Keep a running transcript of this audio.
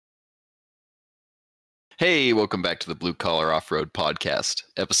Hey, welcome back to the Blue Collar Off-Road Podcast,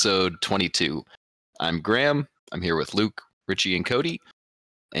 episode 22. I'm Graham. I'm here with Luke, Richie, and Cody.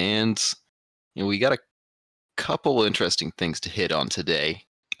 And we got a couple interesting things to hit on today.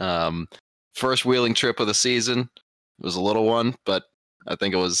 First wheeling trip of the season. It was a little one, but I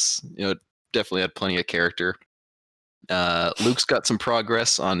think it was, definitely had plenty of character. Luke's got some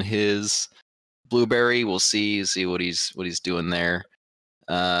progress on his Blueberry. We'll see what he's doing there.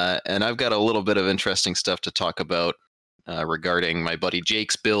 And I've got a little bit of interesting stuff to talk about regarding my buddy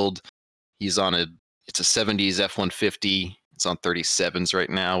Jake's build. He's on it's a 70s F-150. It's on 37s right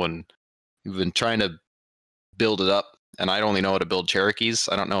now, and we've been trying to build it up. And I only know how to build Cherokees.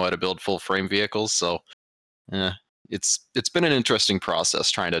 I don't know how to build full frame vehicles. So it's been an interesting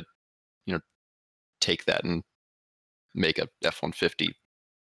process trying to, take that and make a F-150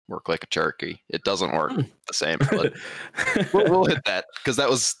 work like a Cherokee. It doesn't work the same, but we'll hit that because that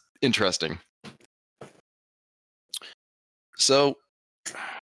was interesting. So,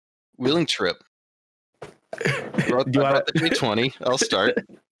 wheeling trip. I brought the J20. I'll start.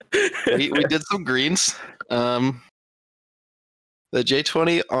 We did some greens. The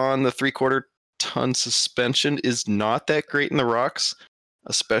J20 on the 3/4 ton suspension is not that great in the rocks,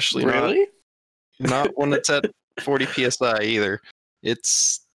 especially not when it's at 40 psi either. It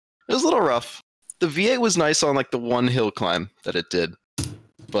was a little rough. The V8 was nice on like the one hill climb that it did,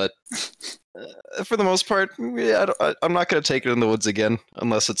 but for the most part, yeah, I'm not going to take it in the woods again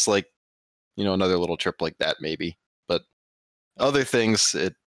unless it's like, another little trip like that maybe. But other things,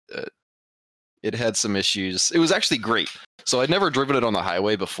 it had some issues. It was actually great. So I'd never driven it on the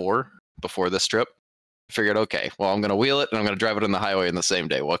highway before this trip. I figured, okay, well, I'm going to wheel it and I'm going to drive it on the highway in the same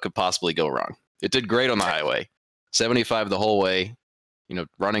day. What could possibly go wrong? It did great on the highway. 75 the whole way,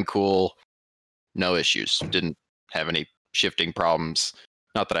 running cool, no issues. Didn't have any shifting problems.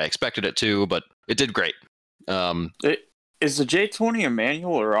 Not that I expected it to, but it did great. Is the J20 a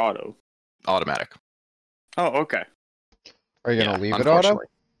manual or auto? Automatic. Oh, okay. Are you going to leave it auto?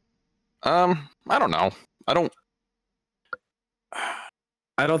 I don't know. I don't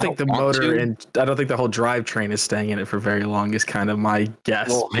think the motor and I don't think the whole drivetrain is staying in it for very long is kind of my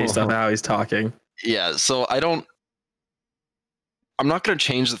guess based on how he's talking. Yeah, so I'm not going to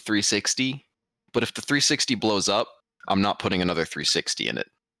change the 360, but if the 360 blows up, I'm not putting another 360 in it.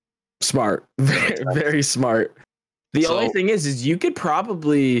 Smart. Very, very smart. The only thing is you could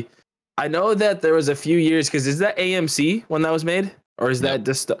probably, I know that there was a few years, because is that AMC when that was made? Or is that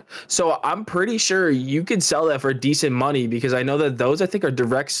just, so I'm pretty sure you could sell that for decent money, because I know that those I think are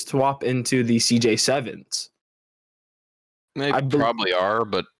direct swap into the CJ7s. They probably are,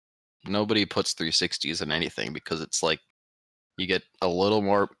 but nobody puts 360s in anything because it's like you get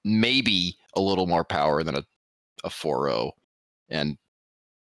maybe a little more power than a 4.0, and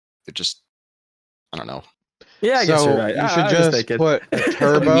it just, I don't know. Yeah, I guess you're right. You should just put a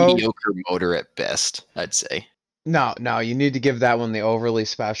turbo. A mediocre motor at best, I'd say. No, you need to give that one the overly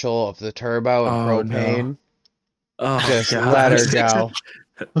special of the turbo and propane. No. Just let her go.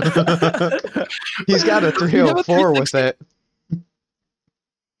 He's got a 304 with it.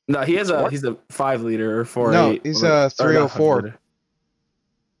 No, he's a 5 liter or 4.8. No, he's a 304.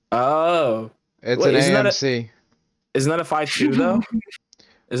 Oh, it's an AMC. Isn't that a 5.2 though?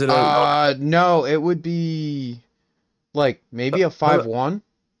 Is it? No, it would be like maybe a 5.1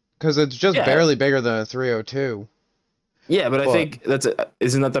 because it's just barely bigger than a 302. Yeah, but I think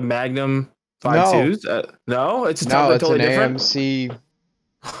isn't that the Magnum 5.2s? No, it's totally an different. AMC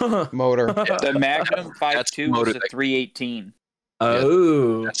motor. The Magnum 5.2 is a 318.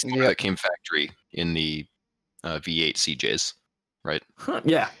 Oh, that's the one that came factory in the V8 CJs, right?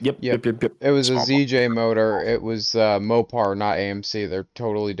 Yeah. Yep. It was a ZJ motor. It was Mopar, not AMC. They're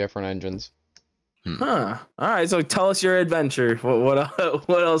totally different engines. Huh. All right. So tell us your adventure. What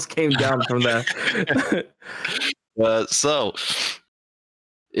else came down from that? So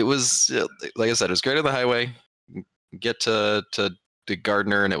it was, like I said, it was great on the highway. Get to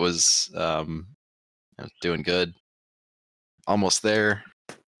Gardner, and it was doing good. Almost there.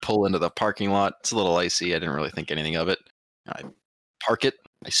 Pull into the parking lot. It's a little icy. I didn't really think anything of it. I park it.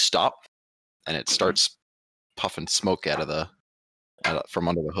 I stop, and it starts puffing smoke from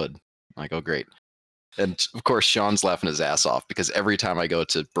under the hood. I'm like, oh great. And of course, Sean's laughing his ass off because every time I go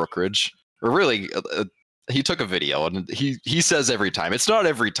to Brookridge, or really, he took a video, and he says every time. It's not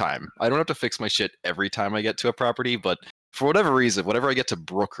every time. I don't have to fix my shit every time I get to a property, but for whatever reason, whenever I get to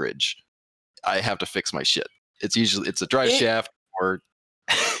Brookridge, I have to fix my shit. It's a drive shaft or.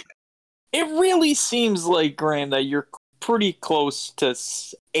 It really seems like, Grant, that you're pretty close to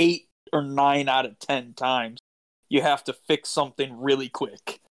 8 or 9 out of 10 times you have to fix something really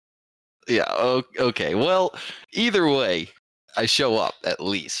quick. Yeah. Okay. Well, either way, I show up at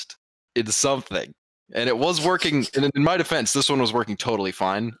least in something, and it was working. And in my defense, this one was working totally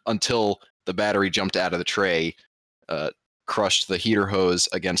fine until the battery jumped out of the tray, crushed the heater hose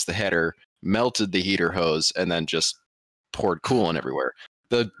against the header, melted the heater hose, and then just poured coolant everywhere.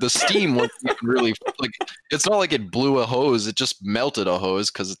 The steam wasn't even really like, it's not like it blew a hose; it just melted a hose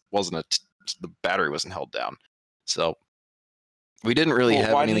because it wasn't the battery wasn't held down. So we didn't really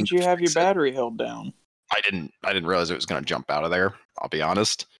have why anything. didn't you have your battery held down? I didn't realize it was going to jump out of there. I'll be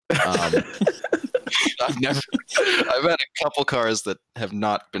honest. I've had a couple cars that have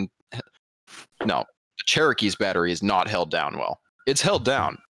not been. No, the Cherokee's battery is not held down well. It's held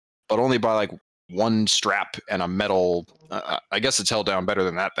down, but only by like one strap and a metal. I guess it's held down better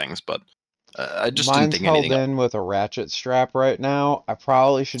than that thing's, but I just Mine's didn't think held anything. in with a ratchet strap right now. I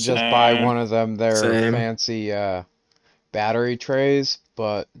probably should just buy one of them. Their Same. fancy battery trays,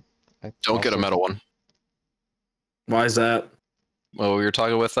 but I Don't get a also- metal one. Why is that? Well, we were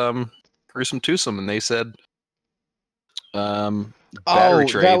talking with Gruesome Twosome, and they said Oh, battery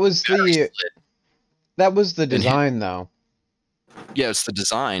tray. that was battery the slid. design though. Yeah, it's the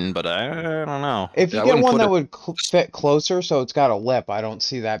design, but I don't know. If you I get wouldn't one put that it- would fit closer, so it's got a lip, I don't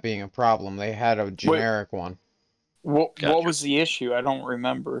see that being a problem. They had a generic one. What Gotcha. was the issue? I don't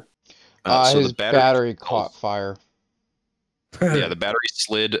remember. so His the battery battery caught fire. yeah, the battery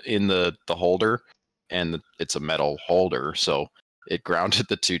slid in the holder, and it's a metal holder, so it grounded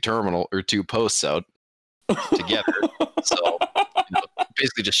the two posts out together. So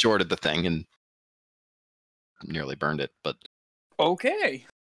basically just shorted the thing and nearly burned it. But Okay.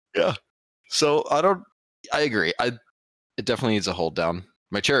 yeah, so I agree. It definitely needs a hold down.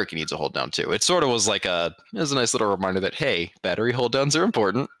 My Cherokee needs a hold down too. It sort of was like it was a nice little reminder that hey, battery hold downs are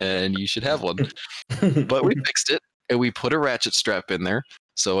important and you should have one. But we fixed it and we put a ratchet strap in there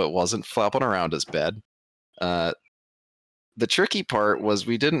so it wasn't flopping around as bad. The tricky part was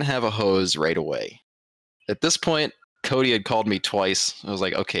we didn't have a hose right away. At this point, Cody had called me twice. I was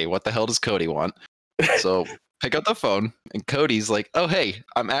like, okay, what the hell does Cody want? So I got the phone and Cody's like, oh, hey,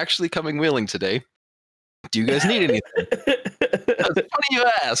 I'm actually coming wheeling today. Do you guys need anything? It's funny you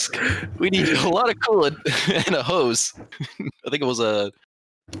ask. We need a lot of coolant and a hose. I think it was a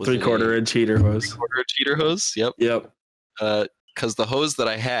 3/4 inch heater hose. 3/4 inch heater hose. Yep. Yep. Because the hose that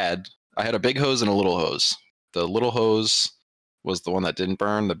I had a big hose and a little hose. The little hose was the one that didn't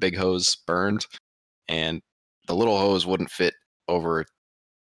burn. The big hose burned, and the little hose wouldn't fit over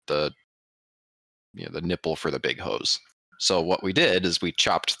the nipple for the big hose. So what we did is we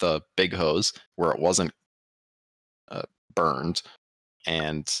chopped the big hose where it wasn't burned,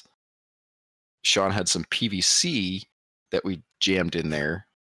 and Sean had some PVC that we jammed in there,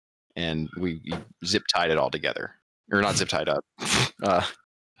 and we zip tied it all together, or not zip tied up,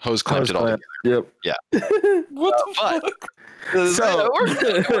 hose clamped it all together. Yep. Yeah. What the but- fuck? So it worked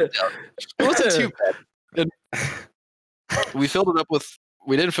out. It wasn't too bad. And we filled it up with.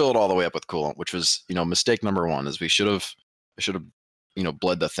 We didn't fill it all the way up with coolant, which was mistake number one. Is I should have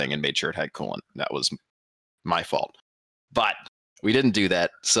bled the thing and made sure it had coolant. That was my fault. But we didn't do that,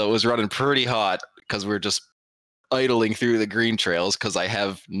 so it was running pretty hot because we were just idling through the green trails because I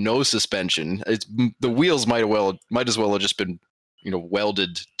have no suspension. The wheels might as well have just been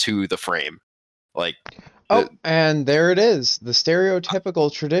welded to the frame. Like, Oh, and there it is. The stereotypical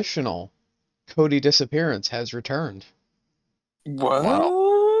traditional Cody disappearance has returned. What?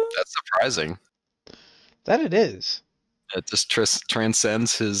 that's surprising. That it is. It just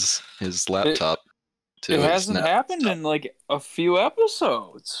transcends his laptop. It hasn't happened in like a few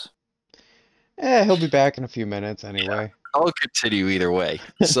episodes. He'll be back in a few minutes anyway. I'll continue either way.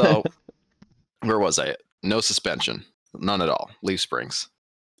 So, where was I? No suspension, none at all. Leaf springs,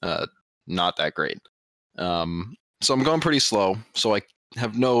 not that great. So I'm going pretty slow. So I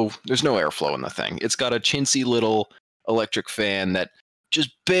have there's no airflow in the thing. It's got a chintzy little electric fan that just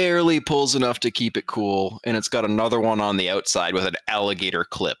barely pulls enough to keep it cool, and it's got another one on the outside with an alligator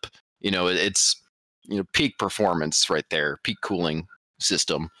clip. It's peak performance right there, peak cooling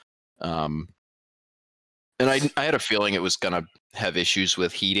system. And I had a feeling it was gonna have issues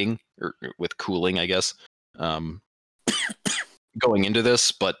with heating or with cooling, I guess, going into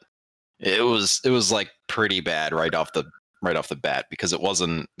this, but it was like pretty bad right off the bat because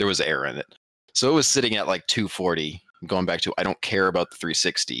there was air in it. So it was sitting at like 240. Going back to I don't care about the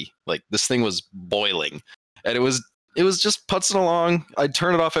 360. Like this thing was boiling, and it was just putzing along. I'd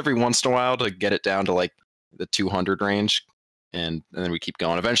turn it off every once in a while to get it down to like the 200 range, and then we keep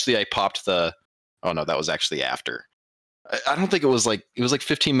going. Eventually, I popped the. Oh no, that was actually after. I don't think it was like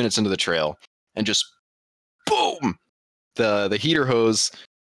 15 minutes into the trail, and just boom, the heater hose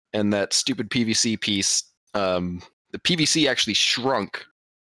and that stupid PVC piece, the PVC actually shrunk,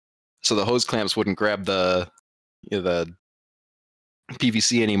 so the hose clamps wouldn't grab the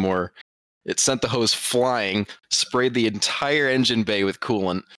PVC anymore. It sent the hose flying, sprayed the entire engine bay with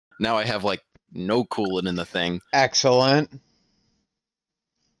coolant. Now I have like no coolant in the thing. Excellent.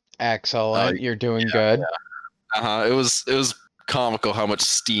 You're doing good. Yeah. It was comical how much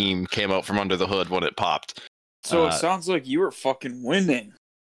steam came out from under the hood when it popped. So it sounds like you were fucking winning.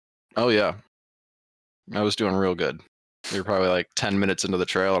 Oh yeah, I was doing real good. We were probably like 10 minutes into the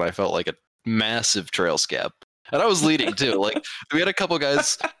trail, and I felt like a massive trail scab. And I was leading too. Like we had a couple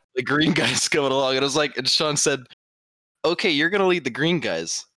guys, the green guys coming along, and it was like, and Sean said, "Okay, you're gonna lead the green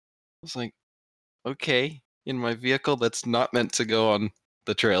guys." I was like, "Okay," in my vehicle that's not meant to go on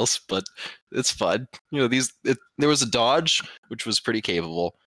the trails, but it's fun. You know, there was a Dodge, which was pretty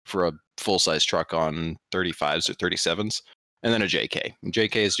capable for a full size truck on 35s or 37s, and then a JK. And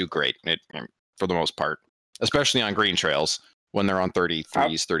JKs do great for the most part, especially on green trails when they're on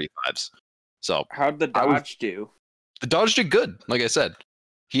 33s, 35s. So how'd the Dodge do? The Dodge did good. Like I said,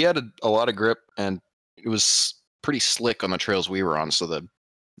 he had a lot of grip, and it was pretty slick on the trails we were on. So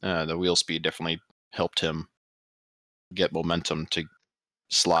the wheel speed definitely helped him get momentum to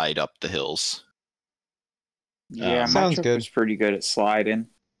slide up the hills. Yeah, my sounds truck good. was pretty good at sliding.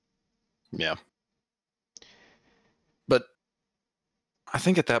 Yeah. But I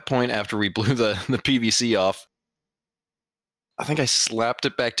think at that point, after we blew the PVC off, I think I slapped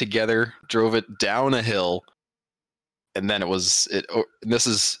it back together, drove it down a hill, and then this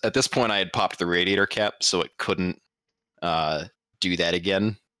is at this point I had popped the radiator cap, so it couldn't do that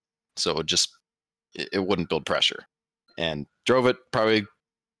again. So it wouldn't build pressure, and drove it probably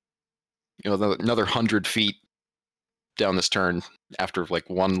another 100 feet down this turn after like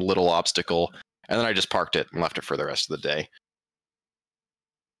one little obstacle, and then I just parked it and left it for the rest of the day.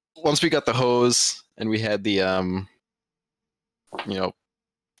 Once we got the hose and we had the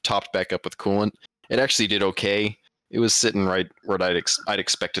topped back up with coolant, it actually did okay. It was sitting right where I'd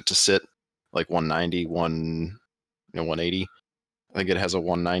expect it to sit, like 190, 180. I think it has a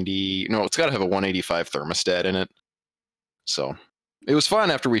 190. No, it's got to have a 185 thermostat in it. So it was fine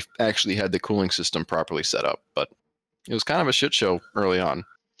after we actually had the cooling system properly set up, but it was kind of a shit show early on.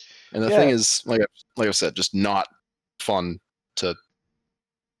 And the thing is, like I said, just not fun to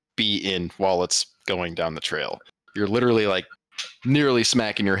be in while it's going down the trail. You're literally like nearly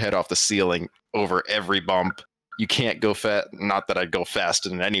smacking your head off the ceiling over every bump. You can't go fast. Not that I'd go fast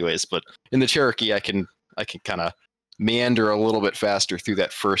in it anyways, but in the Cherokee, I can kind of meander a little bit faster through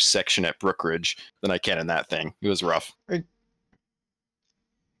that first section at Brookridge than I can in that thing. It was rough.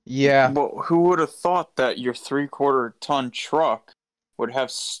 Yeah. Well, who would have thought that your 3/4 ton truck would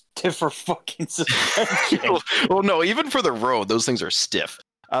have stiffer fucking suspension? Well, no, even for the road, those things are stiff.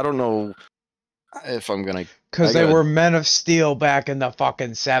 I don't know if I'm gonna. Because they were men of steel back in the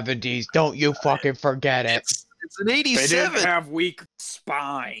fucking 70s. Don't you fucking forget it. It's an 87. They didn't have weak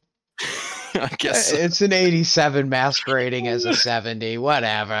spine. I guess it's an 87 masquerading as a 70.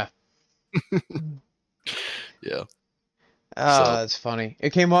 Whatever. Yeah. Oh, that's funny.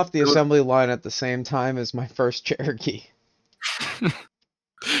 It came off the assembly line at the same time as my first Cherokee.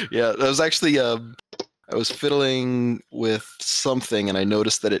 Yeah, that was actually I was fiddling with something and I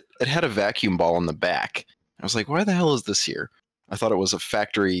noticed that it had a vacuum ball in the back. I was like, why the hell is this here? I thought it was a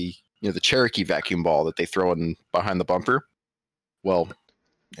factory, the Cherokee vacuum ball that they throw in behind the bumper. Well,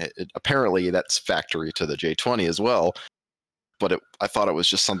 apparently that's factory to the J20 as well. But I thought it was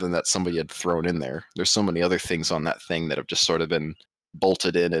just something that somebody had thrown in there. There's so many other things on that thing that have just sort of been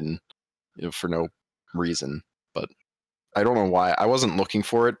bolted in and for no reason. But I don't know why. I wasn't looking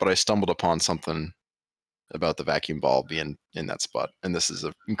for it, but I stumbled upon something about the vacuum ball being in that spot. And this is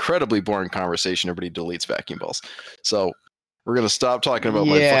an incredibly boring conversation. Everybody deletes vacuum balls. So we're going to stop talking about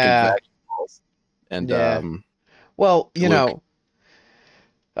my fucking vacuum balls. And well, Luke,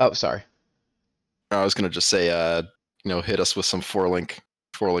 oh, sorry. I was going to just say, hit us with some four-link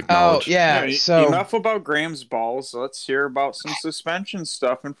knowledge. Oh, yeah. So enough about Graham's balls. Let's hear about some suspension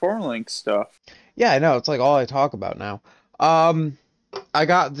stuff and 4-link stuff. Yeah, I know. It's like all I talk about now. I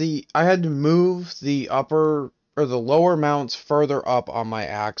had to move the upper or the lower mounts further up on my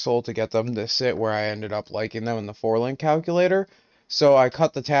axle to get them to sit where I ended up liking them in the 4-link calculator. So I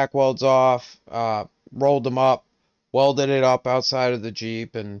cut the tack welds off, rolled them up, welded it up outside of the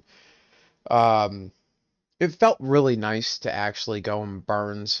Jeep, and it felt really nice to actually go and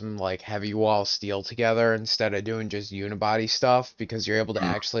burn some like heavy wall steel together instead of doing just unibody stuff, because you're able to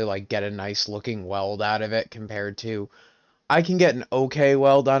actually like get a nice looking weld out of it compared to I can get an okay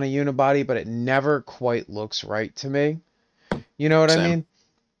weld on a unibody, but it never quite looks right to me. You know what I mean?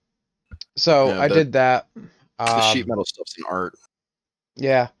 So Yeah, I did that. the sheet metal stuff's an art.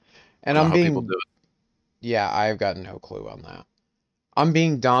 Yeah, I and don't know I'm how people being do it. yeah, I've got no clue on that. I'm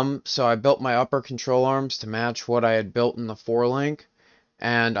being dumb, so I built my upper control arms to match what I had built in the 4-link,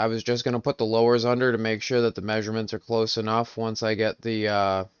 and I was just gonna put the lowers under to make sure that the measurements are close enough once I get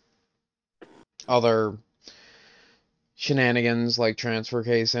the other shenanigans like transfer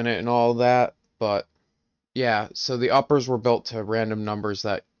case in it and all that. But yeah, so the uppers were built to random numbers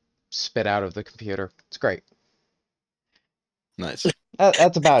that spit out of the computer. It's great. Nice.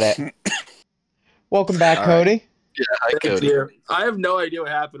 That's about it. Welcome back, All right. Cody. Yeah, hi, Thank Cody. you. I have no idea what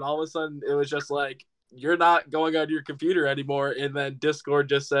happened. All of a sudden, it was just like, you're not going on your computer anymore. And then Discord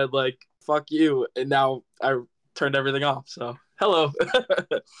just said, like, fuck you. And now I turned everything off. So, hello.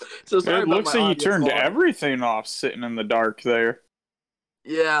 So sorry It about looks my like you audio turned quality. everything off sitting in the dark there.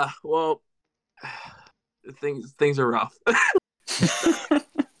 Yeah, well, things are rough.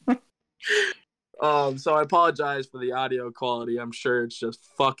 So I apologize for the audio quality. I'm sure it's just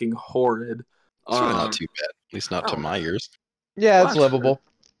fucking horrid. It's really not too bad. At least not to my ears. Yeah, it's Well, that's livable.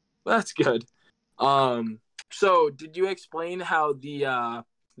 That's good. So did you explain how the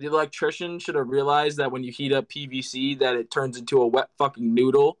electrician should have realized that when you heat up PVC that it turns into a wet fucking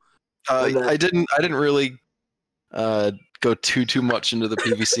noodle? I didn't really go too much into the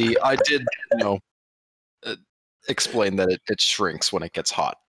PVC. I did, explain that it shrinks when it gets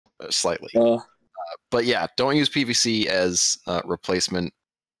hot slightly. But yeah, don't use PVC as replacement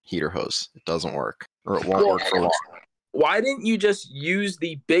heater hose. It doesn't work, or it won't work for long. Why didn't you just use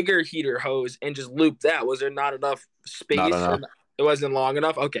the bigger heater hose and just loop that? Was there not enough space? Not enough. It wasn't long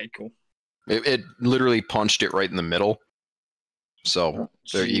enough? Okay, cool. It literally punched it right in the middle. So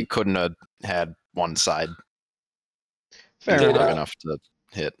you couldn't have had one side Fair long enough. enough to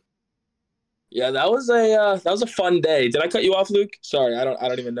hit. Yeah, that was a fun day. Did I cut you off, Luke? Sorry, I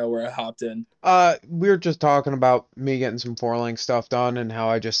don't even know where I hopped in. We were just talking about me getting some 4-link stuff done and how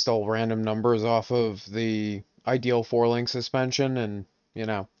I just stole random numbers off of the ideal 4-link suspension, and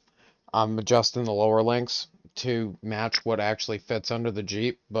I'm adjusting the lower links to match what actually fits under the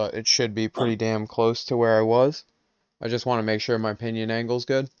Jeep, but it should be pretty damn close to where I was. I just want to make sure my pinion angle's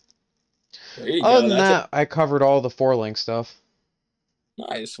good. There you Other go. than that, I covered all the 4-link stuff.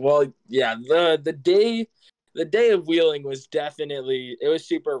 Nice. Well, yeah, the day of wheeling was definitely, it was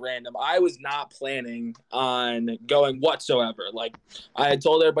super random. I was not planning on going whatsoever. Like, I had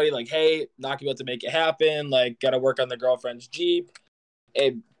told everybody, like, hey, not gonna be able to make it happen. Like, gotta work on the girlfriend's Jeep.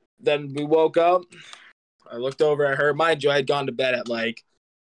 And then we woke up. I looked over at her. Mind you, I had gone to bed at like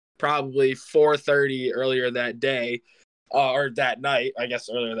probably 4:30 earlier that day, or that night. I guess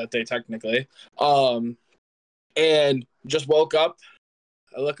earlier that day technically. And just woke up.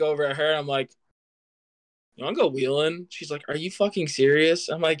 I look over at her and I'm like, you want to go wheeling? She's like, are you fucking serious?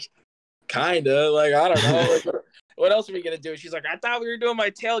 I'm like, kinda. Like, I don't know. Like, what else are we going to do? She's like, I thought we were doing my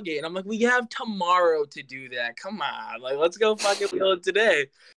tailgate. And I'm like, we have tomorrow to do that. Come on. Like, let's go fucking wheeling today.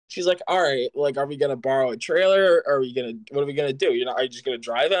 She's like, all right. Like, are we going to borrow a trailer? Or what are we going to do? Are you just going to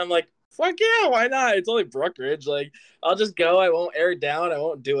drive it? I'm like, fuck yeah, why not? It's only Brookridge. Like, I'll just go. I won't air it down. I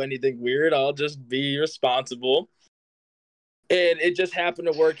won't do anything weird. I'll just be responsible. And it just happened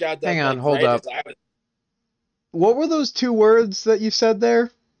to work out that Hang on, like, hold right up. as I was. What were those 2 words that you said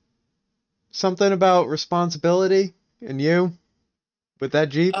there? Something about responsibility and you with that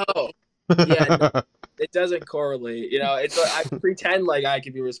Jeep? Oh, yeah, no, it doesn't correlate. I pretend like I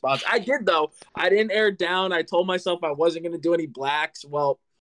can be responsible. I did, though. I didn't air it down. I told myself I wasn't going to do any blacks. Well,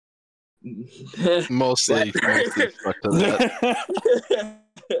 Mostly stuck to that.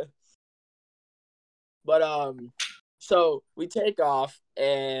 But so we take off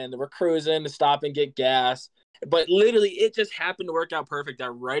and we're cruising to stop and get gas. But literally, it just happened to work out perfect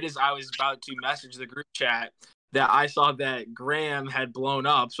that right as I was about to message the group chat, that I saw that Graham had blown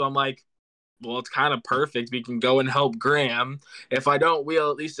up. So I'm like, well, it's kind of perfect. We can go and help Graham. If I don't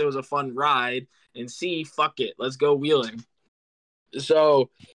wheel, at least it was a fun ride. And C, fuck it. Let's go wheeling. So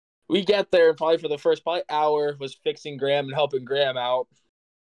we get there, and probably for the first hour was fixing Graham and helping Graham out,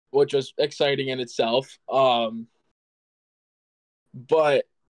 which was exciting in itself. But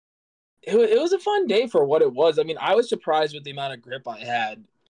it was a fun day for what it was. I mean, I was surprised with the amount of grip I had,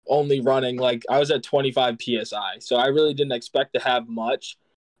 only running, like, I was at 25 PSI. So I really didn't expect to have much.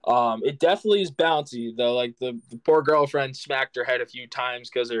 It definitely is bouncy, though. Like, the poor girlfriend smacked her head a few times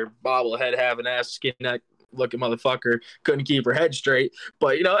because her bobblehead having ass skin neck looking motherfucker couldn't keep her head straight.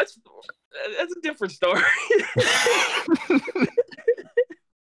 But, that's a different story.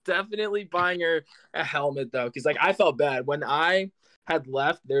 Definitely buying her a helmet, though, because, like, I felt bad. When I had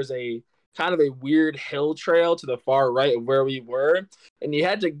left, there's a kind of a weird hill trail to the far right of where we were, and you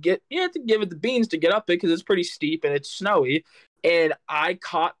had to give it the beans to get up it because it's pretty steep and it's snowy. And I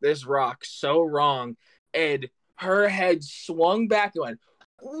caught this rock so wrong, and her head swung back and went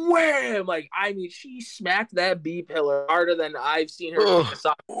wham! Like, I mean, she smacked that B pillar harder than I've seen her kick a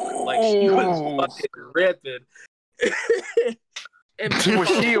soccer ball. Like, she was fucking ripping. And Was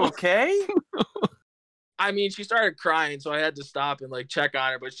she okay? I mean, she started crying, so I had to stop and like check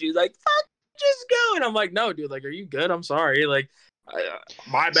on her. But she's like, "Fuck, just go." And I'm like, "No, dude. Like, are you good? I'm sorry. Like,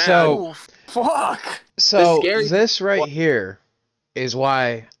 my bad." So- Fuck. So scary- this right here is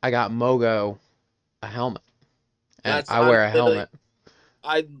why I got Mogo a helmet. And That's- I wear a I'm literally- helmet.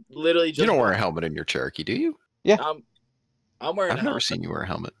 I literally just You don't wear a helmet in your Cherokee, do you? I'm wearing. I've a never helmet. seen you wear a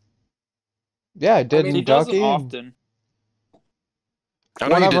helmet. Yeah, I did I mean, he in does it Ducky. often. I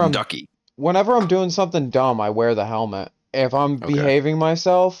know you Whenever did in I'm- Ducky. Whenever I'm doing something dumb, I wear the helmet. If I'm Okay. behaving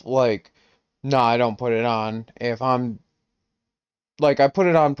myself, like, no, I don't put it on. If I'm, like, I put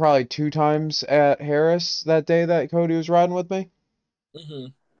it on probably 2 times at Harris that day that Cody was riding with me. hmm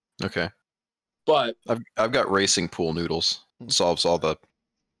Okay. But I've got racing pool noodles. Solves all the,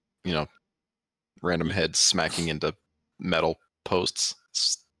 random heads smacking into metal posts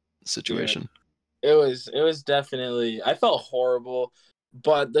situation. it was definitely. I felt horrible.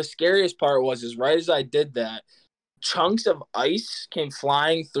 But the scariest part was right as I did that, chunks of ice came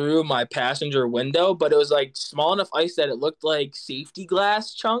flying through my passenger window, but it was like small enough ice that it looked like safety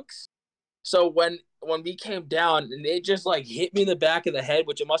glass chunks. So when we came down and it just like hit me in the back of the head,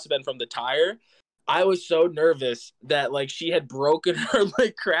 which it must have been from the tire, I was so nervous that like she had broken her,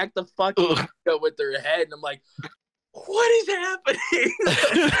 like cracked the fucking window with her head, and I'm like, what is happening?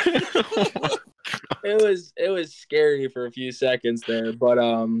 It was scary for a few seconds there, but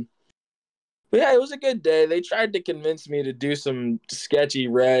yeah, it was a good day. They tried to convince me to do some sketchy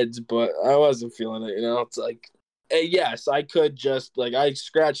reds, but I wasn't feeling it. It's like, yes, I could just like I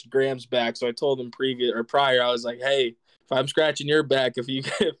scratched Graham's back, so I told him prior, I was like, hey, if I'm scratching your back,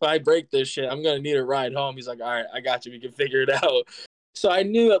 if I break this shit, I'm gonna need a ride home. He's like, all right, I got you. We can figure it out. So I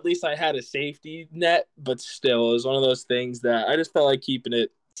knew at least I had a safety net, but still, it was one of those things that I just felt like keeping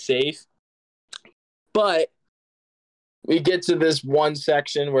it safe. But we get to this one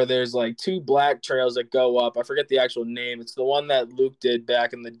section where there's like 2 black trails that go up. I forget the actual name. It's the one that Luke did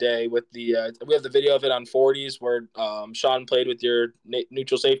back in the day with the. We have the video of it on 40s where Sean played with your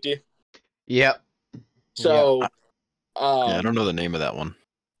neutral safety. Yep. So, yeah, I don't know the name of that one.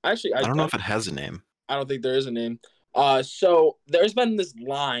 Actually, I don't know if it has a name. I don't think there is a name. So there's been this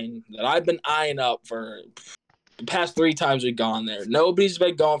line that I've been eyeing up for the past 3 times we've gone there. Nobody's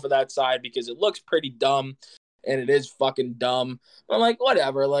been going for that side because it looks pretty dumb, and it is fucking dumb. But I'm like,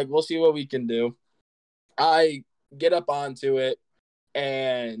 whatever. Like, we'll see what we can do. I get up onto it,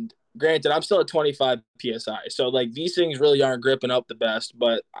 and granted, I'm still at 25 psi, so like these things really aren't gripping up the best.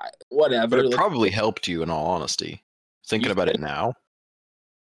 But whatever. But it probably helped you, in all honesty. Thinking You about think? it now,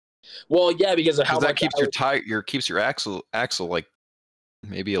 Well, yeah, because of how because that much keeps your tire, keeps your axle like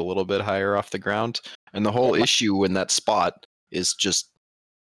maybe a little bit higher off the ground. And the whole issue in that spot is just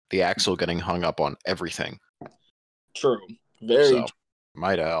the axle getting hung up on everything. True. Very So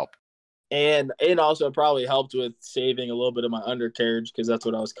might help. And it also probably helped with saving a little bit of my undercarriage because that's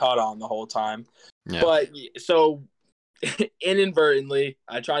what I was caught on the whole time. Yeah. But so inadvertently,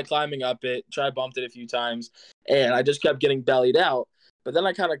 I tried climbing up it, bumped it a few times, and I just kept getting bellied out. But then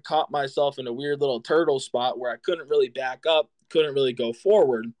I kind of caught myself in a weird little turtle spot where I couldn't really back up, couldn't really go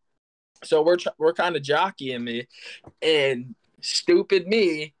forward. So we're kind of jockeying me, and stupid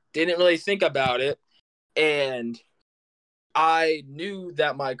me didn't really think about it, and I knew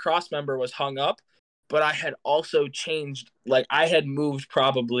that my cross member was hung up, but I had also changed, like I had moved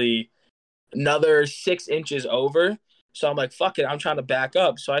probably another 6 inches over. So I'm like, fuck it, I'm trying to back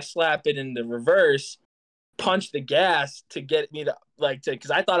up. So I slap it in the reverse, punch the gas to get me to because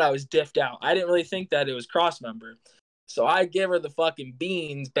I thought I was diffed out. I didn't really think that it was cross member. So I give her the fucking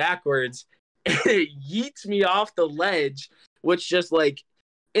beans backwards, and it yeets me off the ledge, which just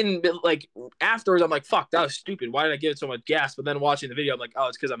afterwards I'm like, fuck, that was stupid. Why did I give it so much gas? But then watching the video, I'm like, oh,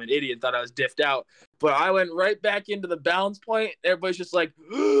 it's because I'm an idiot and thought I was diffed out. But I went right back into the balance point. Everybody's just like,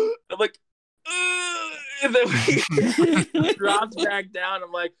 I'm like, and then we drops back down.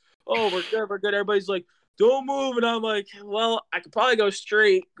 I'm like, oh, we're good. Everybody's like, don't move. And I'm like, well, I could probably go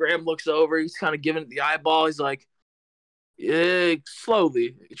straight. Graham looks over. He's kind of giving it the eyeball. He's like, yeah,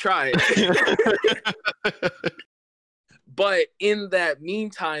 slowly. Try it. But in that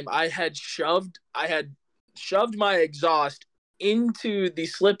meantime, I had shoved my exhaust into the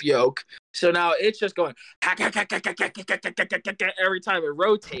slip yoke. So now it's just going every time it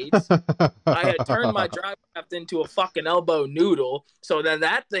rotates. I had turned my drive shaft into a fucking elbow noodle. So then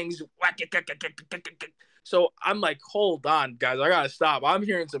that thing's so I'm like, hold on, guys, I gotta stop. I'm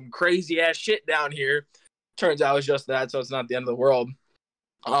hearing some crazy ass shit down here. Turns out it's just that, so it's not the end of the world.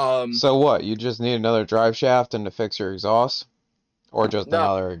 So what? You just need another drive shaft and to fix your exhaust, or just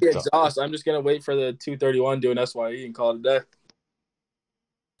another exhaust? I'm just gonna wait for the 231 doing SYE and call it a day.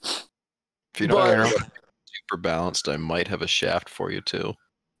 If you don't super balanced, I might have a shaft for you too.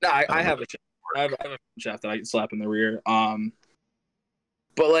 No, I have a shaft. I have a shaft that I can slap in the rear.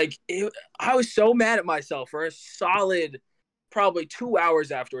 But like, I was so mad at myself for a solid, probably 2 hours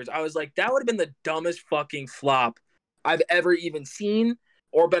afterwards. I was like, that would have been the dumbest fucking flop I've ever even seen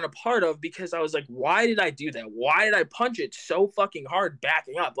or been a part of, because I was like, why did I do that? Why did I punch it so fucking hard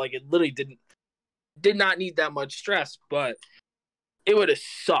backing up? Like, it literally did not need that much stress, but it would have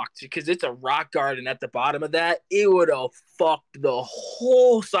sucked because it's a rock garden at the bottom of that. It would have fucked the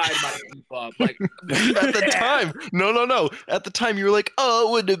whole side of my Jeep up. Like at the time, no. At the time, you were like, "Oh,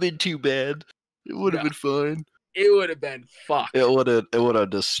 it wouldn't have been too bad. It would have been fine. It would have been fucked. It would have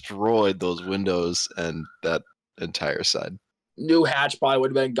destroyed those windows and that entire side. New hatch probably would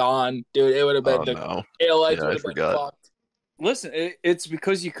have been gone, dude. It would have been tail lights would have been fucked. Listen, it's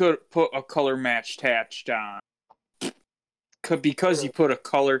because you could put a color matched hatch on. Because you put a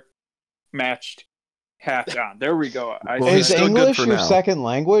color matched hatch on. There we go. Is English your second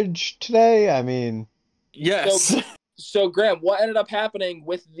language today? I mean, yes. So Graham, what ended up happening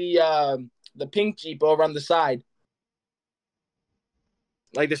with the pink Jeep over on the side?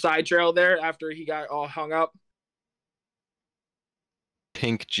 Like the side trail there after he got all hung up?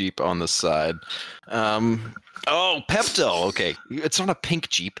 Pink Jeep on the side. Oh, Pepto. Okay. It's not a pink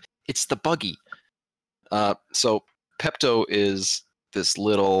Jeep. It's the buggy. So Pepto is this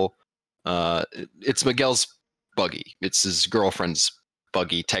little, it's Miguel's buggy. It's his girlfriend's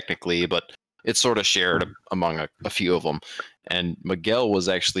buggy, technically, but it's sort of shared among a few of them. And Miguel was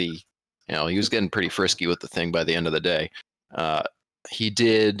actually, he was getting pretty frisky with the thing by the end of the day. He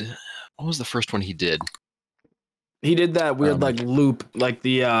did, what was the first one he did? He did that weird, loop, like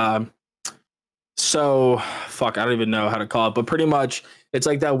the, fuck, I don't even know how to call it, but pretty much it's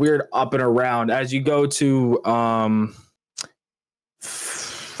like that weird up and around as you go to,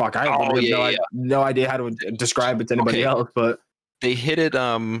 fuck, I have no idea how to describe it to anybody else, but they hit it.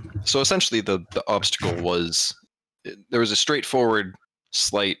 So essentially the obstacle was, there was a straightforward,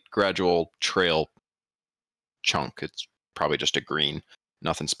 slight, gradual trail chunk. It's probably just a green,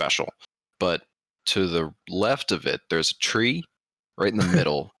 nothing special. But to the left of it, there's a tree right in the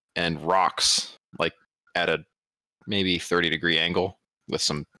middle and rocks like at a maybe 30-degree angle with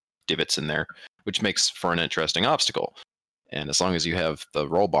some divots in there, which makes for an interesting obstacle. And as long as you have the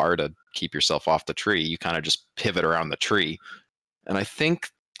roll bar to keep yourself off the tree, you kind of just pivot around the tree. And I think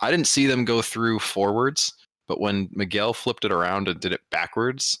I didn't see them go through forwards, but when Miguel flipped it around and did it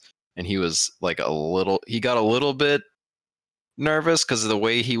backwards, and he was like he got a little bit nervous because the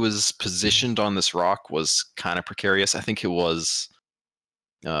way he was positioned on this rock was kind of precarious. I think it was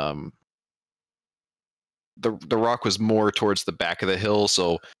the rock was more towards the back of the hill,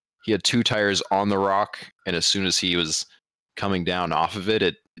 so he had two tires on the rock, and as soon as he was coming down off of it,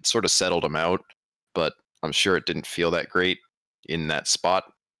 it sort of settled him out, but I'm sure it didn't feel that great in that spot.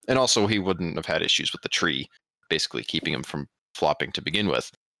 And also he wouldn't have had issues with the tree basically keeping him from flopping to begin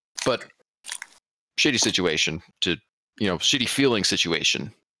with. But shitty situation to, shitty feeling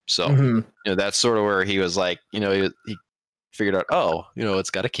situation. So, that's sort of where he was like, he figured out,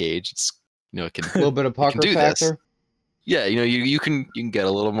 it's got a cage. It's, it can a little bit of Parker factor. This. Yeah, you can get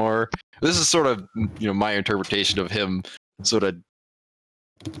a little more. This is sort of, my interpretation of him sort of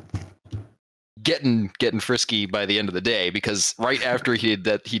getting frisky by the end of the day, because right after he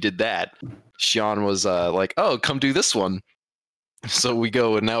did that, Sean was like, "Oh, come do this one." So we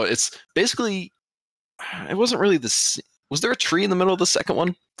go, and now it's basically, it wasn't really this. Was there a tree in the middle of the second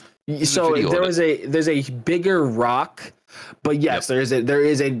one? So there's a bigger rock, but yes, there is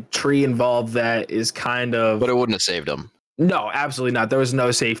a tree involved that is kind of. But it wouldn't have saved him. No, absolutely not. There was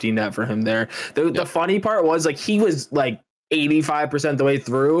no safety net for him there. The funny part was he was 85% the way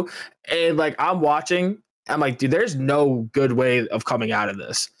through, and I'm watching. I'm like, dude, there's no good way of coming out of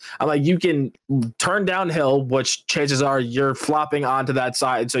this. I'm like, you can turn downhill, which chances are you're flopping onto that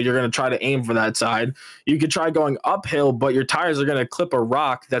side, so you're going to try to aim for that side. You could try going uphill, but your tires are going to clip a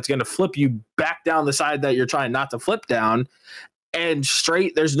rock that's going to flip you back down the side that you're trying not to flip down. And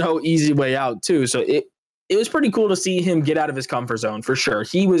straight, there's no easy way out, too. So it was pretty cool to see him get out of his comfort zone, for sure.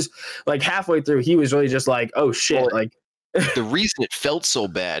 He was halfway through, he was really just like, oh, shit, the reason it felt so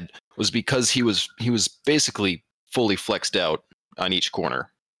bad was because he was basically fully flexed out on each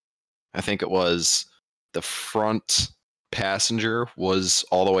corner. I think it was the front passenger was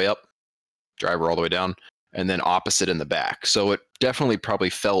all the way up, driver all the way down, and then opposite in the back. So it definitely probably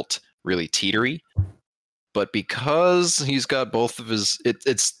felt really teetery. But because he's got both of his,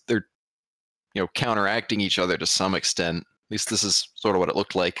 they're counteracting each other to some extent. At least this is sort of what it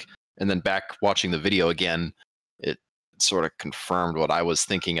looked like. And then back watching the video again, it sort of confirmed what I was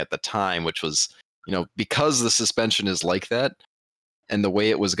thinking at the time, which was, because the suspension is like that, and the way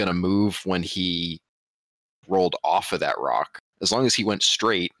it was going to move when he rolled off of that rock, as long as he went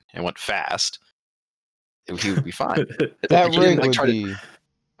straight and went fast, he would be fine. That rig would be.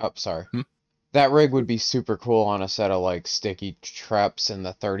 Oh, sorry. That rig would be super cool on a set of like sticky traps in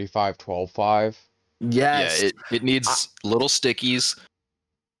the 35-12-5. Yes. Yeah, it needs little stickies,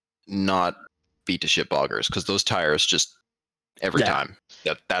 not beat to shit boggers, because those tires just every time.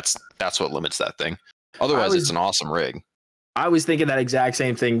 That's what limits that thing. Otherwise, it's an awesome rig. I was thinking that exact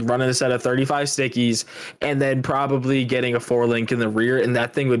same thing, running a set of 35 stickies and then probably getting a 4-link in the rear, and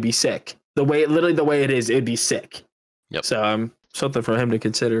that thing would be sick. The way it is, it'd be sick. Yep. So something for him to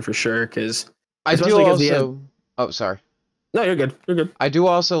consider for sure, because I do also. Oh, sorry. No, you're good. You're good. I do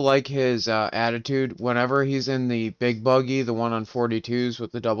also like his attitude whenever he's in the big buggy, the one on 42s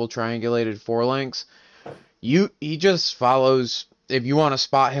with the double triangulated 4-links. He just follows. If you want to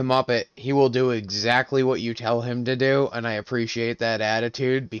spot him up, he will do exactly what you tell him to do, and I appreciate that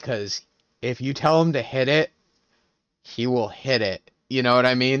attitude, because if you tell him to hit it, he will hit it. You know what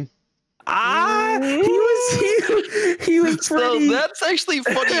I mean? He was pretty. So that's actually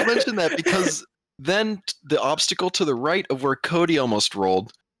funny you mentioned that, because then the obstacle to the right of where Cody almost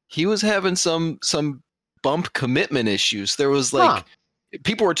rolled, he was having some bump commitment issues. There was like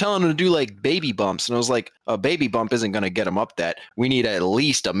people were telling him to do like baby bumps, and I was like, a baby bump isn't going to get him up that. We need at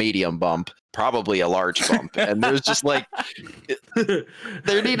least a medium bump, probably a large bump. And there's just like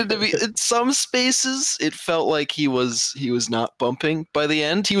there needed to be in some spaces. It felt like he was not bumping. By the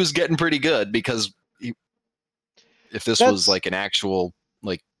end, he was getting pretty good, because if this was like an actual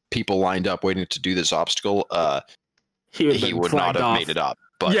like people lined up waiting to do this obstacle, he would not have made it up.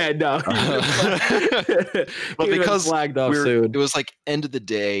 But yeah, no. But because flagged off soon. It was like end of the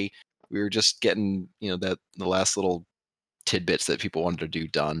day, we were just getting that the last little tidbits that people wanted to do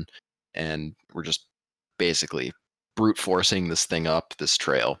done, and we're just basically brute forcing this thing up this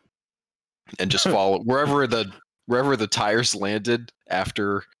trail, and just follow wherever the tires landed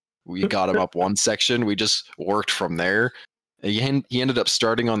after we got him up one section. We just worked from there. He ended up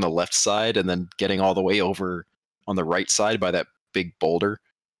starting on the left side and then getting all the way over on the right side by that big boulder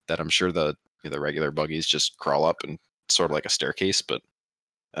that I'm sure the regular buggies just crawl up, and sort of like a staircase. But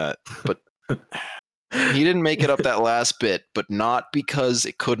he didn't make it up that last bit, but not because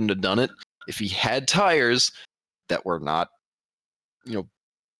it couldn't have done it. If he had tires that were not,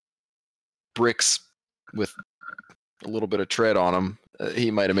 bricks with a little bit of tread on them,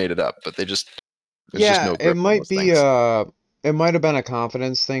 he might have made it up. But there's just no grip it might on those be things. it might have been a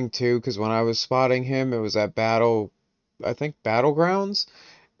confidence thing too, because when I was spotting him, it was at Battlegrounds,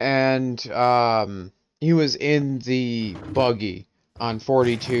 and he was in the buggy on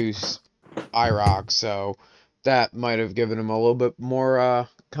 42's IROC, so that might have given him a little bit more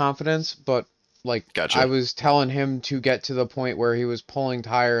confidence. But like, Gotcha. I was telling him to get to the point where he was pulling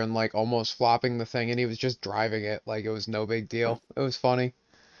tire and like almost flopping the thing, and he was just driving it like it was no big deal. It was funny.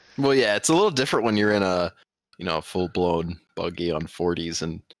 Well, yeah, it's a little different when you're in a full blown buggy on 40s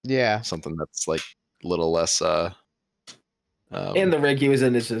and something that's like a little less. And the rig he was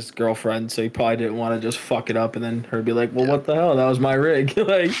in is his girlfriend, so he probably didn't want to just fuck it up and then her be like, "Well, what the hell? That was my rig."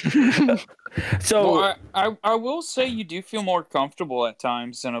 Like, so well, I will say you do feel more comfortable at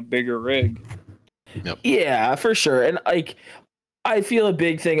times in a bigger rig. Yep. Yeah, for sure. And like, I feel a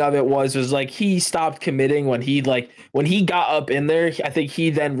big thing of it was like he stopped committing when he got up in there. I think he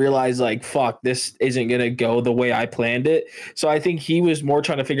then realized like, fuck, this isn't gonna go the way I planned it. So I think he was more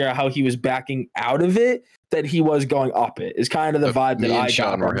trying to figure out how he was backing out of it than he was going up it. Is kind of the vibe that I got.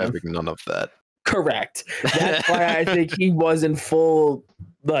 Sean were having none of that. Correct. That's why I think he was in full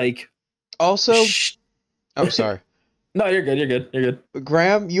like. Also, oh sorry. No, you're good. You're good. You're good.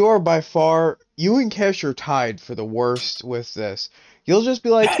 Graham, you are by far, you and Kesh are tied for the worst with this. You'll just be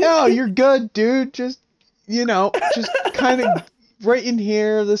like, "No, you're good, dude. Just kind of right in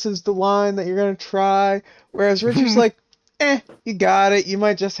here. This is the line that you're gonna try." Whereas Richard's like, you got it. You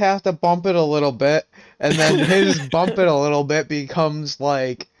might just have to bump it a little bit, and then his bump it a little bit becomes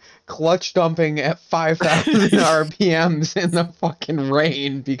like clutch dumping at 5,000 RPMs in the fucking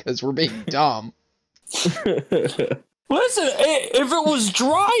rain because we're being dumb. Listen, if it was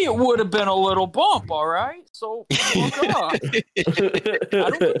dry, it would have been a little bump, all right? So, fuck off. I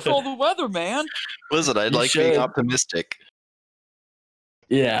don't control the weather, man. Listen, I You like being should. optimistic.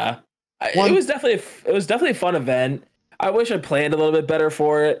 Yeah, it was definitely a fun event. I wish I planned a little bit better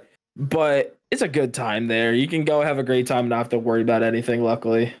for it, but it's a good time there. You can go have a great time, not have to worry about anything.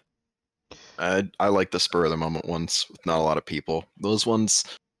 Luckily, I like the spur of the moment ones with not a lot of people. Those ones,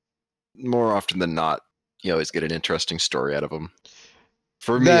 more often than not, you always get an interesting story out of them.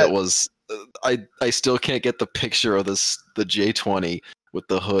 For me, That- it was I still can't get the picture of the J20 with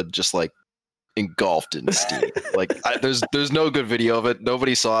the hood just like engulfed in steam. Like there's no good video of it.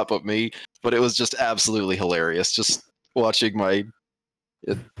 Nobody saw it but me. But it was just absolutely hilarious. Just watching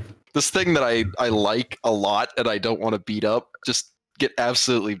this thing that I like a lot and I don't want to beat up just get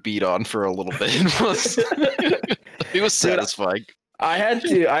absolutely beat on for a little bit. It was satisfying.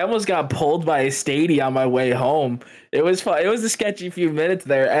 I almost got pulled by a Stady on my way home. It was fun. It was a sketchy few minutes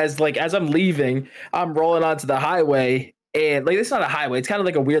there. As I'm leaving, I'm rolling onto the highway, and like it's not a highway. It's kind of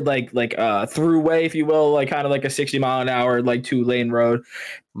like a weird like throughway, if you will, like kind of like a 60-mile-an-hour like 2-lane road.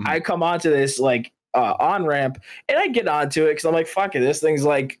 Mhm. I come onto this like on ramp, and I get onto it because I'm like, fuck it, this thing's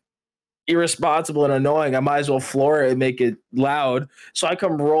like irresponsible and annoying. I might as well floor it and make it loud. So I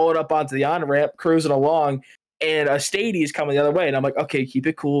come rolling up onto the on ramp, cruising along. And a Stady is coming the other way. And I'm like, okay, keep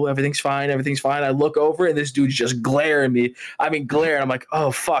it cool. Everything's fine. I look over and this dude's just glaring at me. I'm like, oh,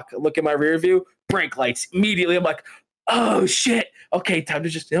 fuck. Look at my rear view. Brake lights. Immediately, I'm like, oh, shit. Okay, time to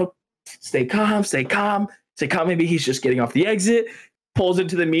just, stay calm. Maybe he's just getting off the exit. Pulls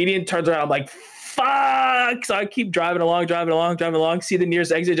into the median, turns around. I'm like, fuck. So I keep driving along. See the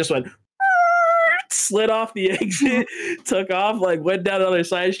nearest exit, just went, slid off the exit, took off, like went down another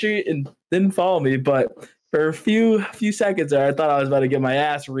side street and didn't follow me. But for a few seconds there, I thought I was about to get my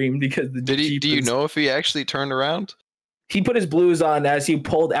ass reamed because the Jeep Do you know if he actually turned around? He put his blues on as he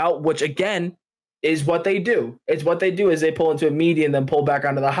pulled out, which again is what they do. It's what they do is they pull into a median, then pull back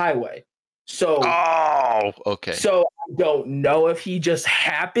onto the highway. So Oh, okay. So I don't know if he just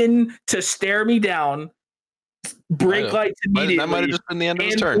happened to stare me down, brake lights immediately. That might have just been the end of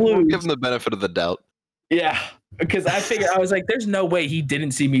his and turn. We'll blues. give him the benefit of the doubt. Yeah, because I figured I was like, "There's no way he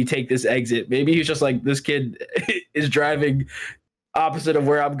didn't see me take this exit. Maybe he's just like, this kid is driving opposite of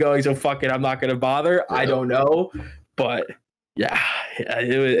where I'm going, so fuck it, I'm not gonna bother." I don't know, but yeah,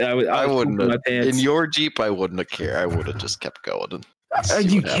 I wouldn't pooping my have. pants. In your Jeep, I wouldn't have cared. I would have just kept going. And Are see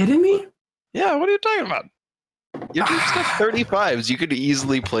you what happened. kidding me? Yeah, what are you talking about? Your Jeep's got 35s. You could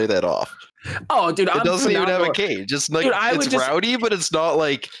easily play that off. Oh, dude, It doesn't even have a cage. It's like Dude, I would it's just- rowdy, but it's not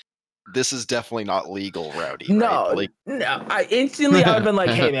like this is definitely not legal rowdy. No, right? Like no. I would have been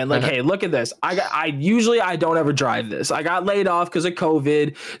like, hey man, like, hey, look at this. I don't ever drive this. I got laid off because of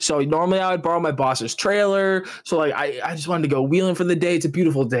COVID. So normally I would borrow my boss's trailer. So like I just wanted to go wheeling for the day. It's a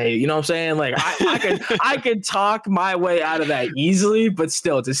beautiful day. You know what I'm saying? Like I could talk my way out of that easily, but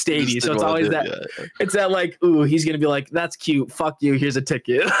still it's a Stady. just So didn't it's wanna always do that it, yeah. it's that like, ooh, he's gonna be like, that's cute. Fuck you. Here's a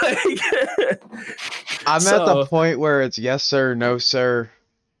ticket. I'm at So- the point where it's yes, sir, no, sir.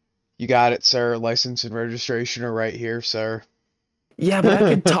 You got it, sir. License and registration are right here, sir. Yeah, but I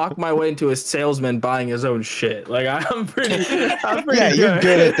could talk my way into a salesman buying his own shit. Like I'm pretty Yeah, you're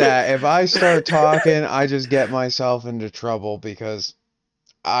good at that. If I start talking, I just get myself into trouble because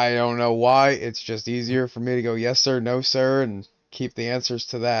I don't know why. It's just easier for me to go yes, sir, no, sir, and keep the answers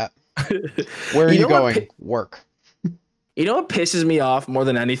to that. Where are You you know what going? Work. You know what pisses me off more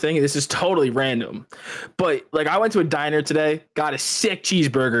than anything? This is totally random. But like I went to a diner today, got a sick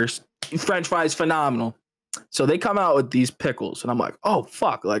cheeseburger, French fries phenomenal. So they come out with these pickles and I'm like, "Oh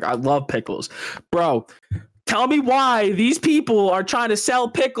fuck, like I love pickles." Bro, tell me why these people are trying to sell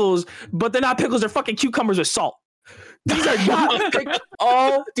pickles, but they're not pickles, they're fucking cucumbers with salt. These are not pickles.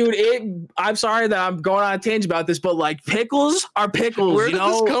 Oh, dude, I'm sorry that I'm going on a tangent about this, but like pickles are pickles. where you did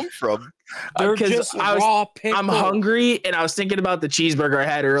know? this come from? They're 'Cause just I was- raw pickles. I'm hungry and I was thinking about the cheeseburger I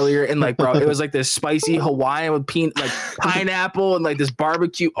had earlier and like bro, it was like this spicy Hawaiian with pineapple and like this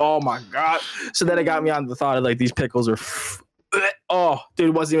barbecue. Oh my god. So then it got me on the thought of like these pickles are oh dude,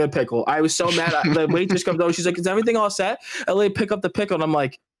 it wasn't even a pickle. I was so mad. The waitress comes over, she's like, "Is everything all set?" I literally pick up the pickle and I'm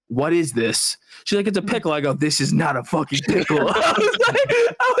like, "What is this?" She's like, "It's a pickle." I go, "This is not a fucking pickle."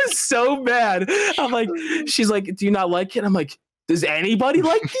 I was so mad. I'm like, she's like, "Do you not like it?" I'm like, "Does anybody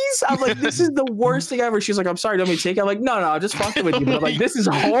like these?" I'm like, "This is the worst thing ever." She's like, "I'm sorry, don't me take it." I'm like, "No, I'm just fucking with you." But I'm like, "This is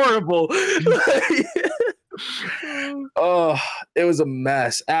horrible." Oh, it was a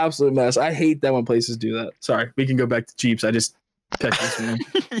mess. Absolute mess. I hate that when places do that. Sorry, we can go back to Jeeps. I just picked this one.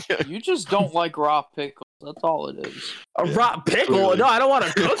 You just don't like raw pickles. That's all it is. A raw pickle? Clearly. No, I don't want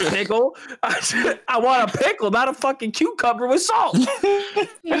a cooked pickle. I want a pickle, not a fucking cucumber with salt.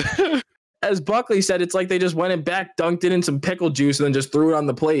 As Buckley said, it's like they just went and back dunked it in some pickle juice and then just threw it on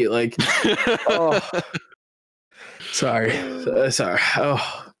the plate. Like, oh, sorry.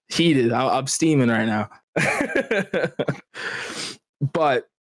 Oh, heated. I'm steaming right now. But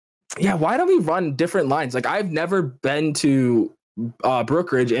yeah, why don't we run different lines? Like, I've never been to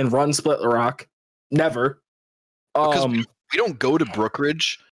Brookridge and run Split Rock. Never. Because we don't go to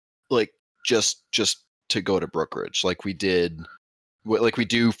Brookridge like just to go to Brookridge like we did like we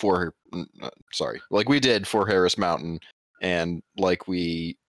do for like we did for Harris Mountain and like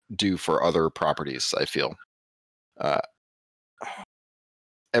we do for other properties. I feel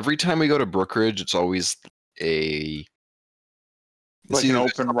every time we go to Brookridge, it's always an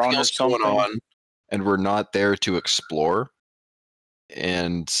open run or something going on, and we're not there to explore.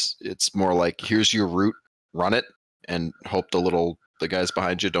 And it's more like, here's your route, run it, and hope the guys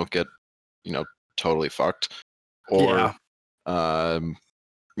behind you don't get, totally fucked. Or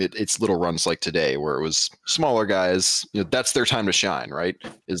it's little runs like today where it was smaller guys. That's their time to shine, right?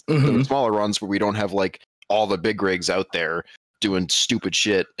 Is the smaller runs where we don't have like all the big rigs out there doing stupid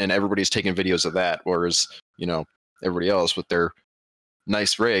shit and everybody's taking videos of that. Whereas, everybody else with their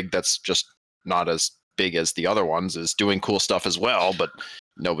nice rig that's just not as big as the other ones is doing cool stuff as well, but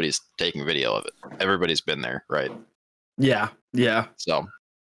nobody's taking video of it. Everybody's been there, right? Yeah. So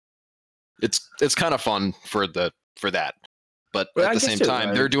it's kind of fun for that. But Well, at I the guess same you're time,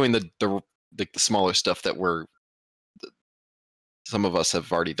 right. they're doing the smaller stuff that some of us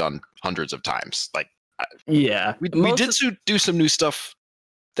have already done hundreds of times. Like Yeah. we Most did do some new stuff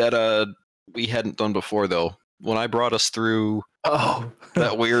that we hadn't done before though. When I brought us through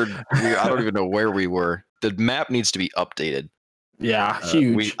that weird I don't even know where we were. The map needs to be updated. Yeah,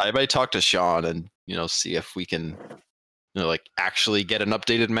 huge. I might talk to Sean and see if we can like actually get an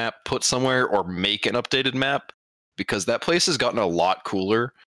updated map put somewhere or make an updated map, because that place has gotten a lot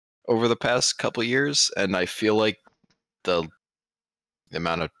cooler over the past couple of years, and I feel like the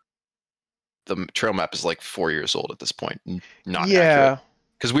amount of the trail map is like 4 years old at this point. Not accurate,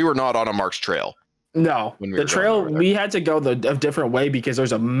 because we were not on a marked trail. No, when we the were going trail, over there. we had to go a different way because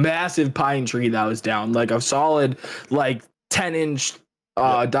there's a massive pine tree that was down, like a solid, like 10-inch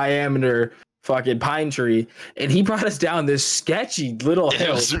diameter fucking pine tree, and he brought us down this sketchy little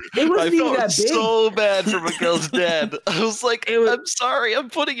hill. It wasn't I even felt that big. so bad for Miguel's dad. I was like, I'm sorry, I'm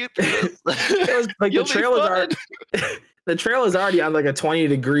putting you through this. It was like You'll the be trail is fine. already, the trail is already on like a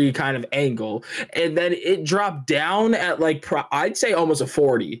 20-degree kind of angle, and then it dropped down at like I'd say almost a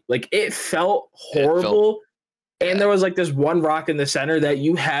 40. Like it felt horrible. And there was like this one rock in the center that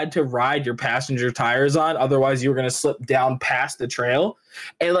you had to ride your passenger tires on, otherwise you were gonna slip down past the trail.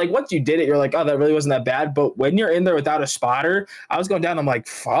 And like once you did it, you're like, oh, that really wasn't that bad. But when you're in there without a spotter, I was going down. I'm like,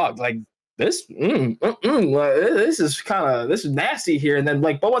 fuck, like this, this is nasty here. And then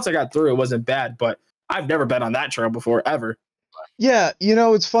like, but once I got through, it wasn't bad. But I've never been on that trail before, ever. Yeah,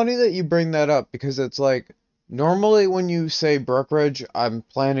 it's funny that you bring that up, because it's like normally when you say Brookridge, I'm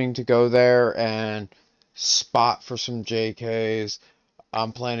planning to go there and spot for some JKs.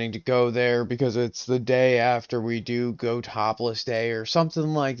 I'm planning to go there because it's the day after we do Go Topless Day or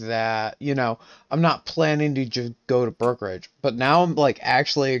something like that. I'm not planning to just go to Brookridge, but now I'm like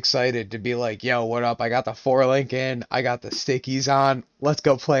actually excited to be like, yo, what up? I got the 4-link in, I got the stickies on. Let's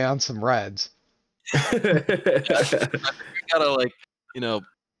go play on some Reds. We gotta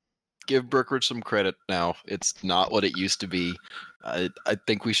give Brookridge some credit now. It's not what it used to be. I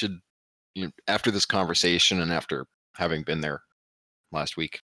think we should, after this conversation and after having been there last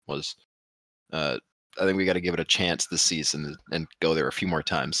week, I think we got to give it a chance this season and go there a few more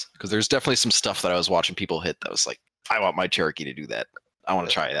times, because there's definitely some stuff that I was watching people hit that was like, I want my Cherokee to do that. I want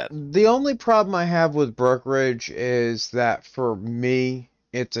to try that. The only problem I have with Brookridge is that for me,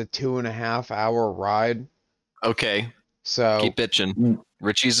 it's a 2.5-hour ride. Okay, So keep bitching.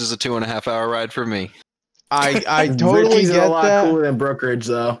 Richie's is a 2.5-hour ride for me. I totally Ricky's get a lot that. cooler than Brookridge,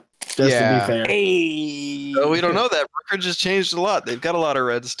 though. Just to Yeah. be fair. Hey. Oh, we don't know that. Brookridge has changed a lot. They've got a lot of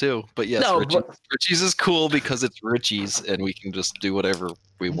Reds too. But yes, No, Richie's is cool because it's Richie's and we can just do whatever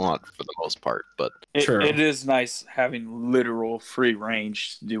we want for the most part. But True. It is nice having literal free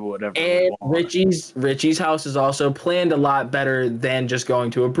range to do whatever we And want. Richie's house is also planned a lot better than just going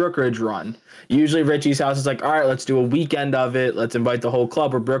to a Brookridge run. Usually Richie's house is like, all right, let's do a weekend of it. Let's invite the whole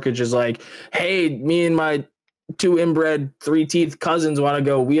club. Or Brookridge is like, hey, me and my 2 inbred 3-teeth cousins want to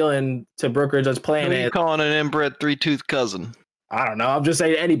go wheeling to Brookridge. Let's plan what are you it. calling an inbred 3-tooth cousin? I don't know. I'm just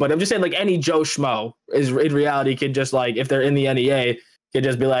saying anybody. I'm just saying like any Joe Schmo is in reality could just like, if they're in the NEA, could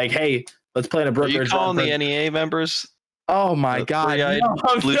just be like, hey, Let's plan a Are Brookridge. you calling run the for- NEA members Oh my the god! three-eyed No,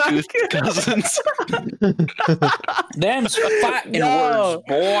 I'm Bluetooth not- cousins? Them's fighting No.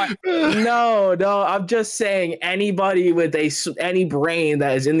 words, boy. No. I'm just saying anybody with any brain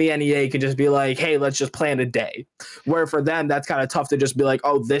that is in the NEA could just be like, "Hey, let's just plan a day." Where for them, that's kind of tough to just be like,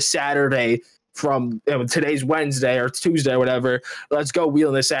 "Oh, this Saturday from today's Wednesday or Tuesday or whatever, let's go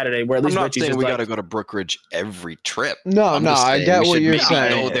wheeling this Saturday." Where at I'm least not Richie's saying just we like, got to go to Brookridge every trip. No, I'm no, just I saying get we what should you're maybe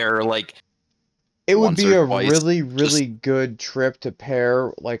saying. Go there like It would once be or a twice, really good trip to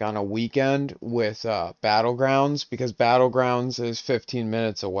pair like on a weekend with Battlegrounds because Battlegrounds is 15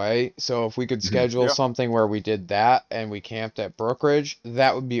 minutes away. So if we could schedule Yeah. something where we did that and we camped at Brookridge,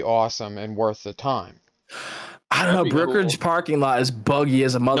 that would be awesome and worth the time. I don't know, That'd be Brookridge cool. parking lot is buggy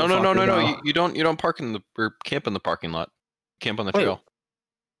as a motherfucker. no. though. You don't park in the or camp in the parking lot. Camp on the Wait. trail.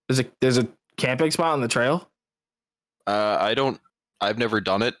 There's a camping spot on the trail. I've never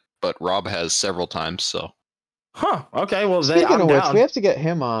done it, but Rob has several times. So Huh. Okay. Well, Speaking I'm of which, down. we have to get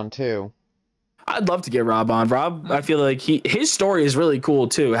him on too. I'd love to get Rob on. Rob, I feel like his story is really cool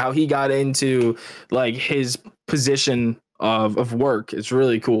too. How he got into like his position of work. It's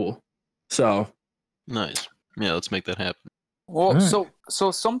really cool. So nice. Yeah, let's make that happen. Well, Alright.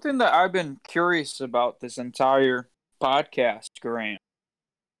 so something that I've been curious about this entire podcast, Grant,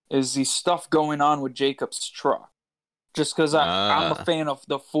 is the stuff going on with Jacob's truck. Just because I'm Ah. a fan of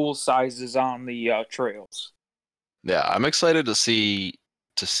the full sizes on the trails. Yeah, I'm excited to see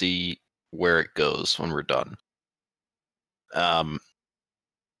where it goes when we're done.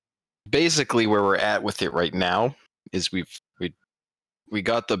 Basically where we're at with it right now is we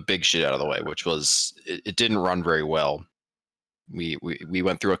got the big shit out of the way, which was it didn't run very well. We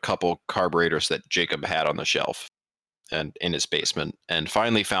went through a couple carburetors that Jacob had on the shelf and in his basement, and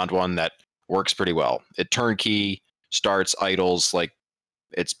finally found one that works pretty well. It turnkey, starts, idles, like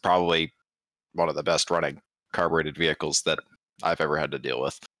it's probably one of the best running carbureted vehicles that I've ever had to deal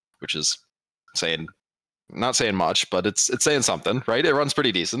with, which is not saying much, but it's saying something, right? It runs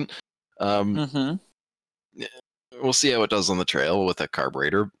pretty decent. Mm-hmm. We'll see how it does on the trail with a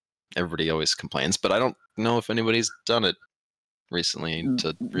carburetor. Everybody always complains, but I don't know if anybody's done it recently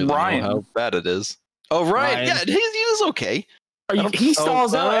to really Ryan. know how bad it is. Oh, Ryan, Ryan. yeah, he was okay. he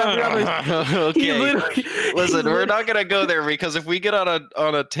stalls out every other. He Okay. literally- Listen, he we're lit- not gonna go there because if we get on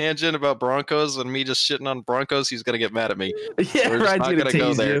a tangent about Broncos and me just shitting on Broncos, he's gonna get mad at me. Yeah, we're just Ryan's not gonna gonna go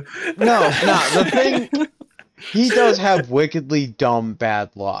tease there. you. No, the thing, he does have wickedly dumb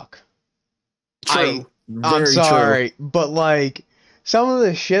bad luck. True. I'm Very sorry, but like some of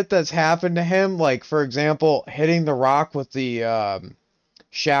the shit that's happened to him, like for example, hitting the rock with the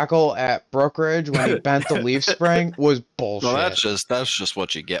shackle at Brookridge when he bent the leaf spring was bullshit. Well, that's just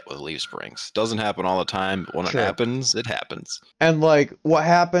what you get with leaf springs. Doesn't happen all the time, but when True. it happens, it happens. And like what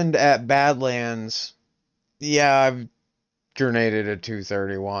happened at Badlands, yeah, I've grenaded a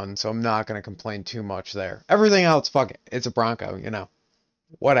 231, so I'm not gonna complain too much there. Everything else, fuck it, it's a Bronco, you know.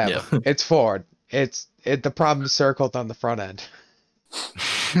 Whatever. Yeah. It's Ford. The problem's circled on the front end.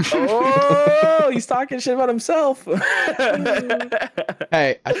 Oh, he's talking shit about himself.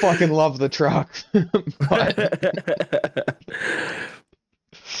 Hey, I fucking love the truck. But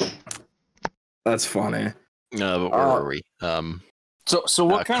That's funny. But where were we? So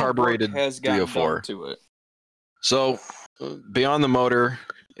what kind of work carbureted has gotten 304. done to it? So beyond the motor,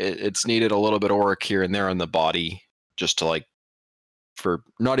 it's needed a little bit of work here and there on the body, just to like for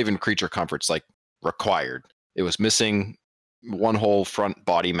not even creature comforts, like required. It was missing one whole front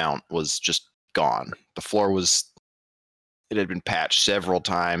body mount was just gone. The floor it had been patched several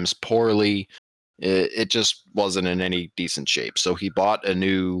times poorly. It just wasn't in any decent shape. So he bought a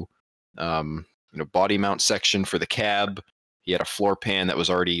new body mount section for the cab. He had a floor pan that was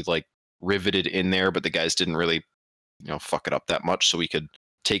already like riveted in there, but the guys didn't really fuck it up that much, so we could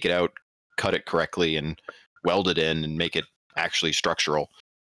take it out, cut it correctly, and weld it in and make it actually structural,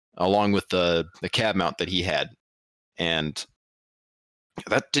 along with the cab mount that he had. And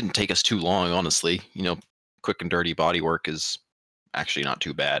that didn't take us too long, honestly. Quick and dirty body work is actually not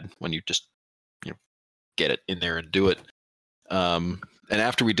too bad when you just get it in there and do it. And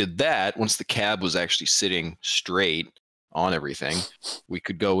after we did that, once the cab was actually sitting straight on everything, we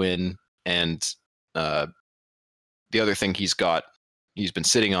could go in and the other thing he's been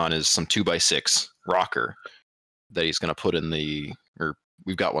sitting on is some 2x6 rocker that he's going to put in or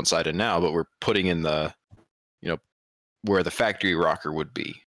we've got one side in now, but we're putting in the, where the factory rocker would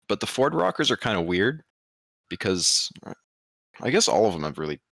be. But the Ford rockers are kind of weird because I guess all of them have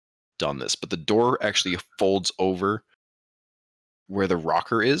really done this, but the door actually folds over where the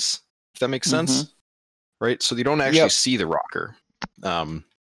rocker is, if that makes sense. Right? So you don't actually see the rocker.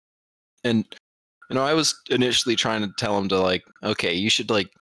 And I was initially trying to tell him to like, okay, you should like,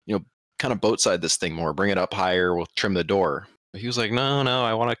 kind of boat side this thing more, bring it up higher, we'll trim the door. But he was like, no,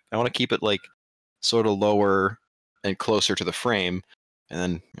 I want to keep it like sort of lower and closer to the frame. And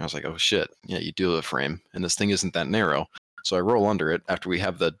then I was like, oh shit, yeah, you do have a frame, and this thing isn't that narrow. So I roll under it after we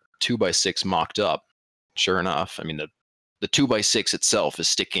have the 2x6 mocked up. Sure enough, I mean the 2x6 itself is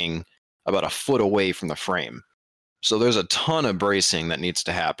sticking about a foot away from the frame. So there's a ton of bracing that needs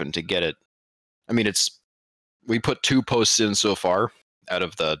to happen to get it. I mean, we put 2 posts in so far out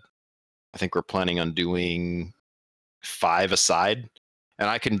of the, I think we're planning on doing 5 aside, and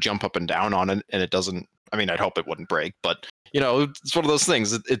I can jump up and down on it, and it doesn't. I mean, I'd hope it wouldn't break, but it's one of those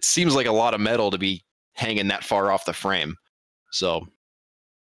things. It seems like a lot of metal to be hanging that far off the frame. So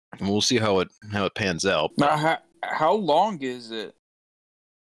we'll see how it pans out. Now, how long is it?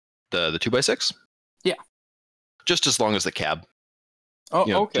 The 2x6? Yeah, just as long as the cab.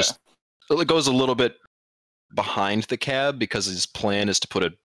 Oh, okay. So it goes a little bit behind the cab because his plan is to put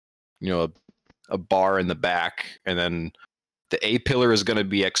a bar in the back, and then the A pillar is going to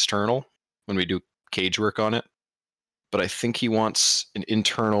be external when we do cage work on it. But I think he wants an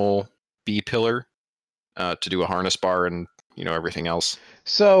internal B pillar to do a harness bar and everything else.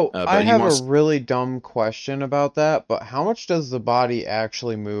 So I have a really dumb question about that, but how much does the body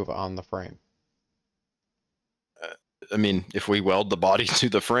actually move on the frame? I mean, if we weld the body to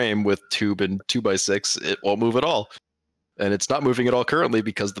the frame with tube and 2x6, it won't move at all. And it's not moving at all currently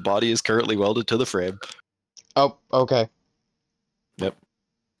because the body is currently welded to the frame. Oh, okay. Yep.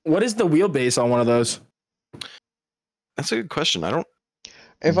 What is the wheelbase on one of those? That's a good question.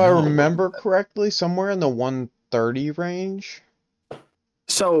 If I remember correctly, somewhere in the 130 range.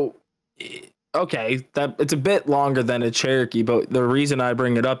 So, okay, that it's a bit longer than a Cherokee, but the reason I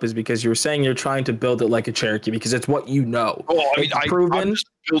bring it up is because you were saying you're trying to build it like a Cherokee because it's what you know. Oh, I mean, I'm just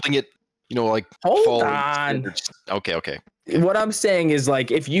building it, like hold on. Okay. What I'm saying is,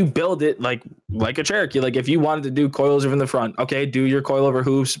 like, if you build it like a Cherokee, like if you wanted to do coilover in the front, okay, do your coilover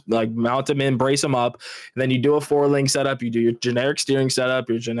hoops, like mount them in, brace them up, and then you do a 4-link setup, you do your generic steering setup,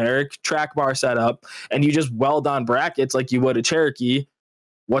 your generic track bar setup, and you just weld on brackets like you would a Cherokee.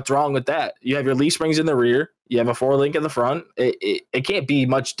 What's wrong with that? You have your leaf springs in the rear. You have a 4-link in the front. It can't be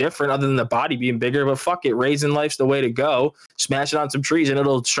much different other than the body being bigger, but fuck it. Raising life's the way to go. Smash it on some trees and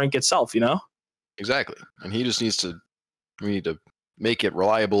it'll shrink itself, Exactly. And he just needs we need to make it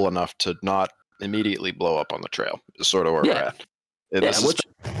reliable enough to not immediately blow up on the trail. Is sort of where we're at. This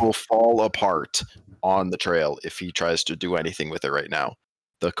will fall apart on the trail if he tries to do anything with it right now.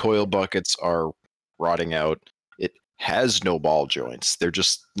 The coil buckets are rotting out. It has no ball joints. They're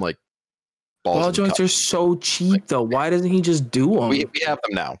just like ball joints are so cheap though. Why doesn't he just do them? We have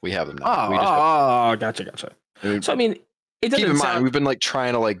them now. Gotcha. So I mean, it doesn't keep in mind we've been like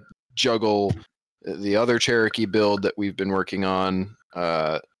trying to like juggle the other Cherokee build that we've been working on.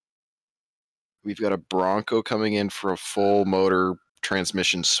 We've got a Bronco coming in for a full motor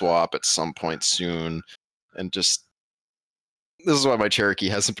transmission swap at some point soon, and just this is why my Cherokee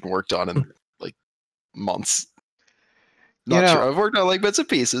hasn't been worked on in like months. Not sure. I've worked on like bits and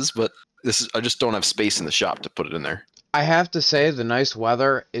pieces, but I just don't have space in the shop to put it in there. I have to say the nice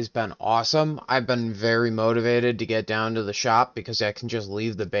weather has been awesome. I've been very motivated to get down to the shop because I can just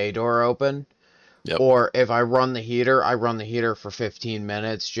leave the bay door open. Yep. Or if I run the heater for 15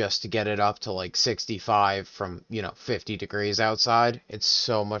 minutes just to get it up to like 65 from, 50 degrees outside. It's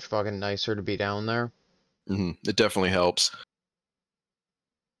so much fucking nicer to be down there. Mm-hmm. It definitely helps.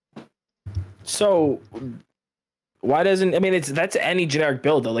 So why doesn't, that's any generic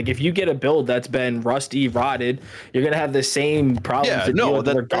build though. Like if you get a build that's been rusty, rotted, you're going to have the same problems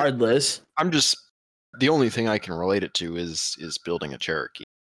regardless. The only thing I can relate it to is building a Cherokee.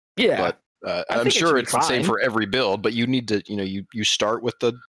 Yeah. But I'm sure it's the same for every build, but you need to, you start with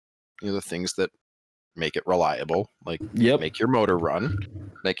the things that make it reliable, like make your motor run,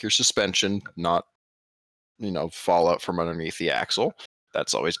 make your suspension not, fall out from underneath the axle.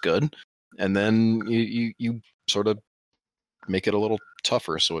 That's always good. And then you sort of make it a little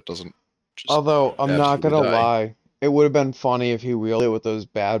tougher so it doesn't just Although, I'm not going to die. lie, it would have been funny if he wheeled it with those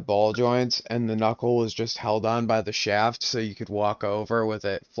bad ball joints and the knuckle was just held on by the shaft so you could walk over with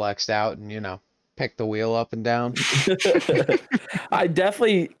it flexed out and, pick the wheel up and down. I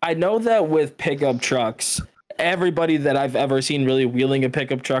know that with pickup trucks, everybody that I've ever seen really wheeling a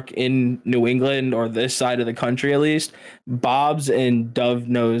pickup truck in New England or this side of the country, at least, bobs and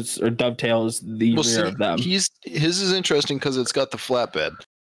dovetails the rear of them. His is interesting because it's got the flatbed,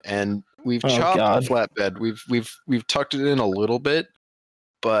 and we've chopped the flatbed. We've tucked it in a little bit,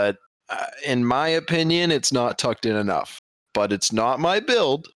 but in my opinion, it's not tucked in enough. But it's not my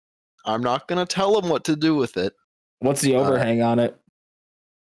build, I'm not gonna tell them what to do with it. What's the overhang on it?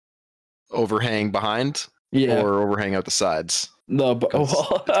 Overhang behind Yeah. or overhang out the sides. No,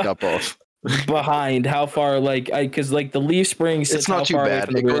 It's got both. behind. How far? Because like the leaf spring sits It's not how too far away bad.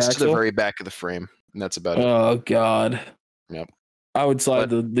 from the It rear goes to the axle? very back of the frame, and that's about it. Oh god. Yep. I would slide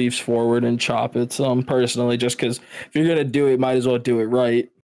the leaves forward and chop it some personally, just because if you're gonna do it, might as well do it right.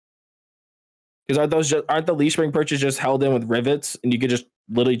 Because aren't the leaf spring perches just held in with rivets, and you could just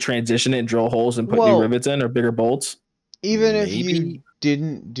literally transition it and drill holes and put new rivets in or bigger bolts? Even if Maybe. you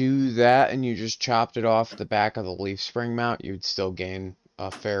didn't do that and you just chopped it off the back of the leaf spring mount, you'd still gain a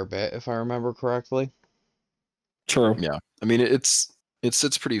fair bit, if I remember correctly. True. Yeah. I mean, it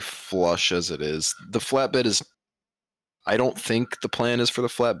sits pretty flush as it is. The flatbed is. I don't think the plan is for the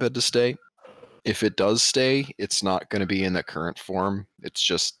flatbed to stay. If it does stay, it's not going to be in the current form.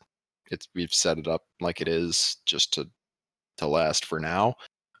 We've set it up like it is just to last for now.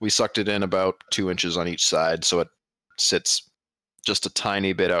 We sucked it in about 2 inches on each side, so it sits just a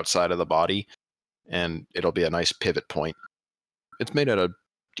tiny bit outside of the body, and it'll be a nice pivot point. It's made out of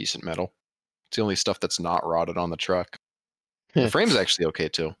decent metal. It's the only stuff that's not rotted on the truck. The frame's actually okay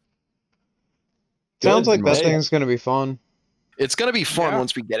too. Sounds like that Hey. thing's gonna be fun. It's gonna be fun Yeah.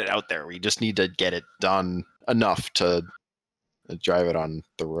 once we get it out there. We just need to get it done enough to drive it on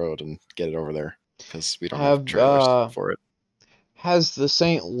the road and get it over there because we don't have trailers for it. Has the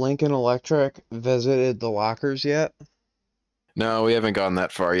St. Lincoln Electric visited the lockers yet? No, we haven't gotten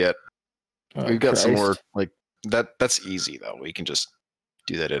that far yet. Oh, We've got some more Christ. like that. That's easy though. We can just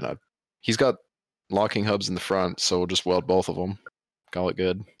do that in a. He's got locking hubs in the front, so we'll just weld both of them. Call it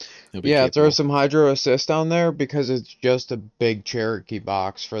good. He'll be Yeah, throw capable. some hydro assist on there because it's just a big Cherokee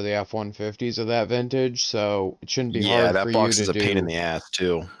box for the F-150s of that vintage, so it shouldn't be Yeah, hard that for box you is to a pain in do. the ass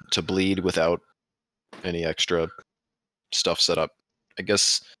too to bleed without any extra stuff set up. I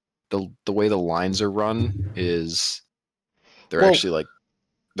guess the way the lines are run is they're Well- actually like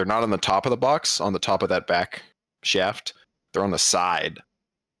they're not on the top of the box, on the top of that back shaft. They're on the side.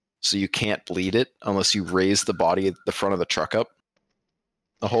 So you can't bleed it unless you raise the body at the front of the truck up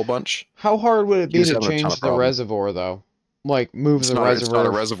a whole bunch. How hard would it He be was to having a ton change of the problems. reservoir, though? Like, move It's the not reservoir. a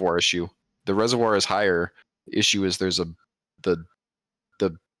reservoir issue. The reservoir is higher. The issue is there's the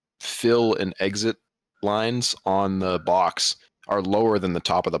fill and exit lines on the box are lower than the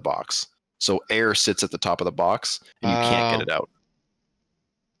top of the box. So air sits at the top of the box and you can't get Oh. it out.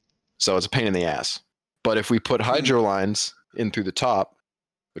 So it's a pain in the ass. But if we put hydro lines in through the top,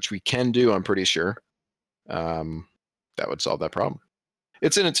 which we can do, I'm pretty sure, that would solve that problem.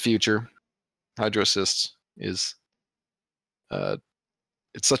 It's in its future. Hydro Assist is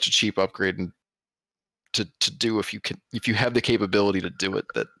it's such a cheap upgrade and to do if you have the capability to do it,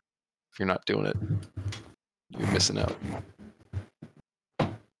 that if you're not doing it, you're missing out.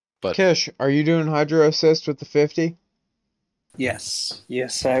 But Kish, are you doing hydro assist with the 50? Yes,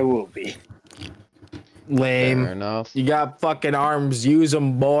 I will be. Lame. Fair enough. You got fucking arms. Use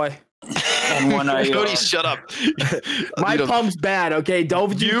them, boy. And when I Cody, shut up. My You know, pump's bad. Okay,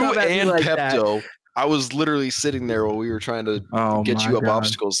 don't you you come at me and like that. Pepto. I was literally sitting there while we were trying to Oh get my you up God.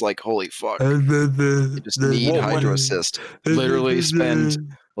 obstacles. Like, holy fuck! You just need hydro assist. Literally spend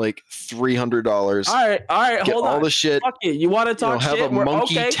like $300. All right, Get hold all on. the shit. Fuck it. You want to talk Have shit? a We're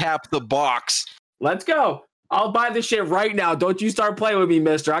monkey okay. tap the box. Let's go. I'll buy the shit right now. Don't you start playing with me,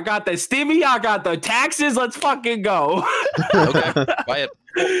 mister. I got the stimmy. I got the taxes. Let's fucking go. Okay, buy it.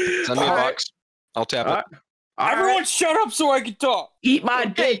 Send me a All right. box. I'll tap All it. right. Everyone, shut up so I can talk. Eat my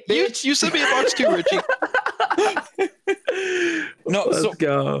Hey, dick, bitch. you sent me a box too, Richie. No, Let's so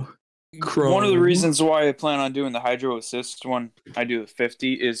go. one of the Chrome. reasons why I plan on doing the hydro assist when I do the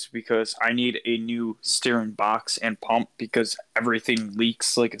 50 is because I need a new steering box and pump because everything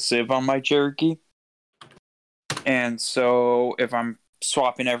leaks like a sieve on my Cherokee. And so if I'm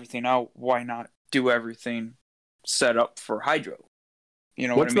swapping everything out, why not do everything set up for hydro? You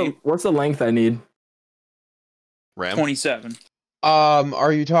know what I mean? What's the length I need? Ram. 27.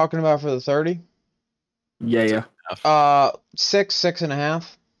 Are you talking about for the 30? Yeah. 6.5.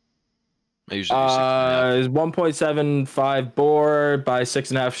 I usually do 6.5. Is 1.75 bore by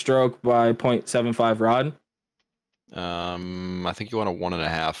 6.5 stroke by 0.75 rod. I think you want a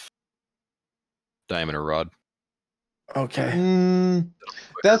 1.5 diameter rod. Okay.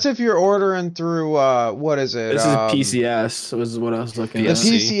 That's if you're ordering through, what is it? This is PCS. Was what I was looking The at.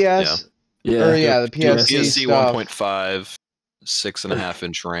 PCS. PCS, Yeah. or yeah, the Do a PSC PSC stuff. 1.5, 6.5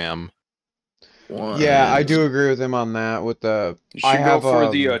 inch RAM. Yeah, I do agree with him on that. With the, You I should have go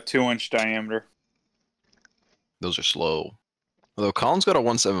for the 2-inch diameter. Those are slow. Although Colin's got a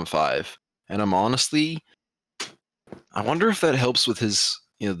 1.75, and I'm honestly, I wonder if that helps with his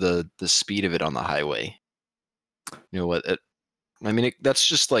the speed of it on the highway. You know what? That's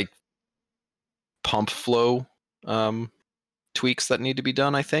just like pump flow tweaks that need to be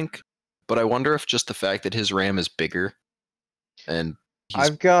done, I think. But I wonder if just the fact that his RAM is bigger and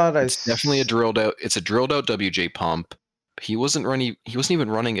it's definitely a drilled out WJ pump. He wasn't even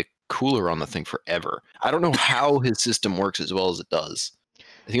running a cooler on the thing forever. I don't know how his system works as well as it does.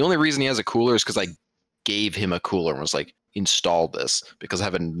 The only reason he has a cooler is because I gave him a cooler and was like, install this, because I'm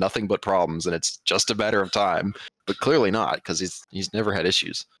having nothing but problems and it's just a matter of time. But clearly not, because he's never had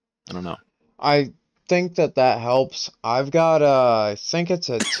issues. I don't know. I think that helps. I've got I think it's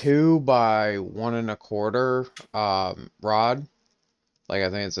a 2 by 1 1/4 rod. Like I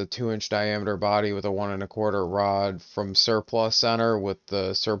think it's a 2-inch diameter body with a 1 1/4 rod from Surplus Center with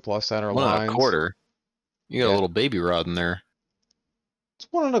the Surplus Center 1 lines. 1/4. You got Yeah. a little baby rod in there. It's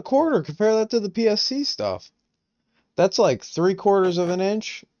 1 1/4. Compare that to the PSC stuff. That's like 3/4 of an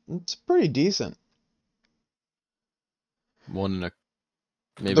inch. It's pretty decent. Maybe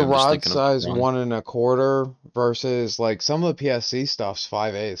The I'm just rod thinking of size wrong. 1 1/4 versus like some of the PSC stuff's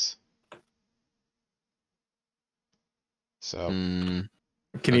 5/8. So Mm,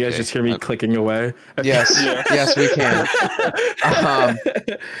 Can you guys Okay. just hear me clicking away? yes, Yeah. yes we can.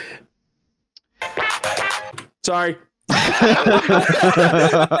 Sorry.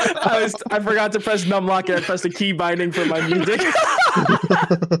 I forgot to press numlock and I pressed the key binding for my music.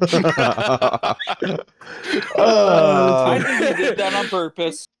 I think you did that on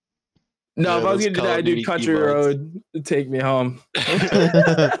purpose. No, Yeah, if I was those gonna do Call that, of I'd do Duty Country keyboards. Road to take me home.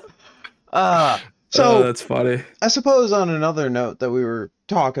 So that's funny. I suppose on another note that we were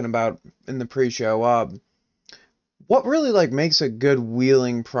talking about in the pre-show, what really like makes a good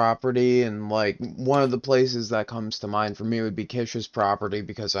wheeling property, and like one of the places that comes to mind for me would be Kish's property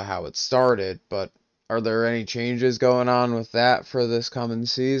because of how it started, but are there any changes going on with that for this coming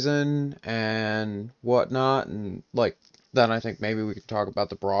season and whatnot? And like then I think maybe we could talk about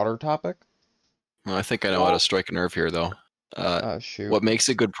the broader topic. Well, I think I know how to strike a nerve here, though. Shoot. What makes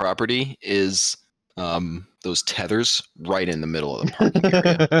a good property is those tethers right in the middle of the parking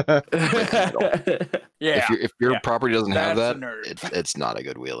area. Yeah. If your property doesn't have That's a that, nerve. it's not a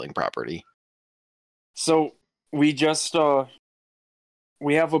good wheeling property. So we just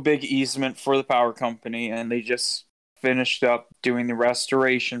we have a big easement for the power company, and they just finished up doing the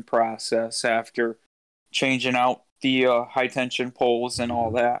restoration process after changing out the high tension poles and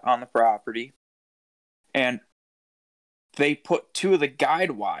all that on the property. And they put 2 of the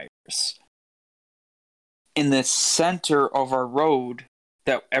guide wires in the center of our road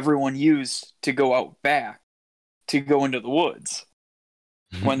that everyone used to go out back to go into the woods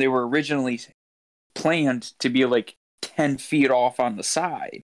when they were originally planned to be like 10 feet off on the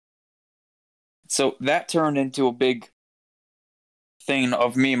side. So that turned into a big thing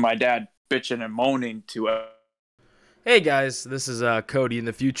of me and my dad bitching and moaning to it. Hey guys, this is Cody in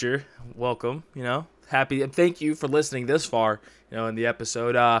the future. Welcome, happy and thank you for listening this far, in the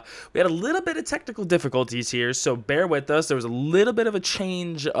episode. We had a little bit of technical difficulties here, so bear with us. There was a little bit of a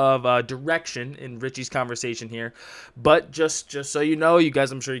change of direction in Richie's conversation here, but just so you know, you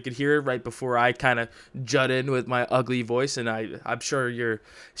guys, I'm sure you could hear it right before I kind of jut in with my ugly voice, and I'm sure you're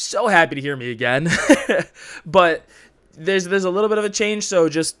so happy to hear me again. But there's a little bit of a change, so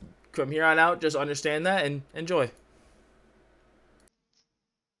just from here on out, just understand that and enjoy.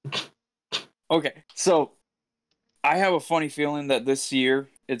 Okay, so I have a funny feeling that this year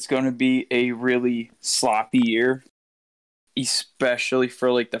it's going to be a really sloppy year, especially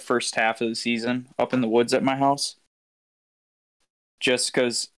for like the first half of the season up in the woods at my house. Just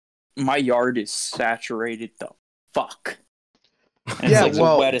because my yard is saturated the fuck. And Yeah, it's like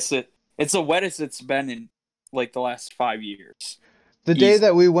well- it's the wettest it's been in like the last 5 years. The day Easy.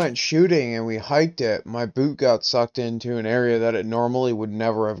 that we went shooting and we hiked it, my boot got sucked into an area that it normally would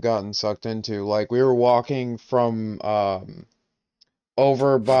never have gotten sucked into. Like we were walking from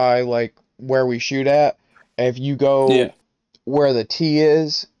over by like where we shoot at. If you go where the T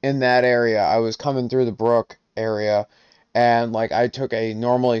is in that area, I was coming through the brook area, and like I took a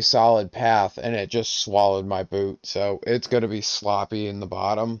normally solid path and it just swallowed my boot. So it's gonna be sloppy in the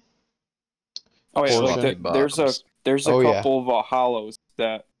bottom. Oh yeah, Portion. like there's a Oh, yeah. couple of hollows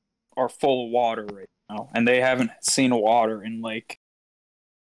that are full of water right now, and they haven't seen water in like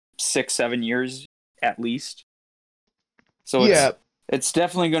 6-7 years at least. So Yeah, it's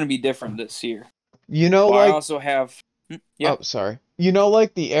definitely going to be different this year. you know, But I like also have oh, sorry. You know,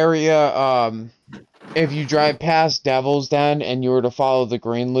 like the area, if you drive past Devil's Den and you were to follow the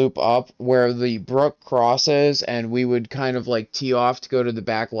green loop up where the brook crosses and we would kind of like tee off to go to the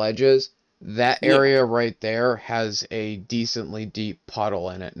back ledges, that Yeah. area right there has a decently deep puddle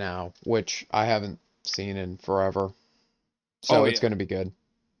in it now, which I haven't seen in forever. So Oh, it's yeah. going to be good.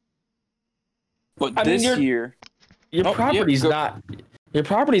 But I mean, this year, Your Oh, yeah, property's go- not your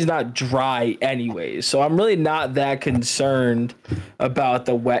property's not dry anyways, so I'm really not that concerned about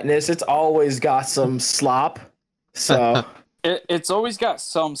the wetness. It's always got some slop. So it's always got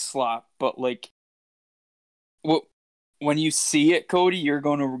some slop, but like, when you see it, Cody, you're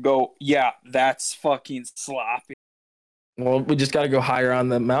gonna go, yeah, that's fucking sloppy. well, we just gotta go higher on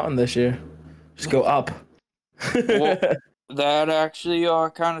the mountain this year. Just go up. Well, that actually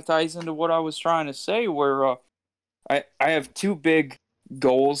kind of ties into what I was trying to say, where I have two big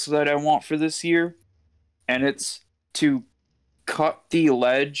goals that I want for this year, and it's to cut the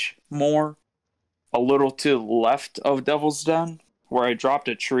ledge more a little to the left of Devil's Den, where I dropped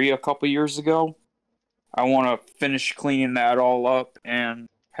a tree a couple years ago. I want to finish cleaning that all up and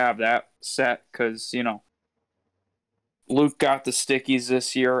have that set because, Luke got the stickies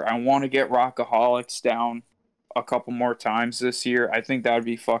this year. I want to get Rockaholics down a couple more times this year. I think that would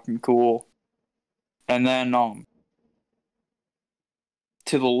be fucking cool. And then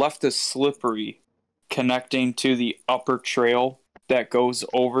to the left is Slippery, connecting to the upper trail that goes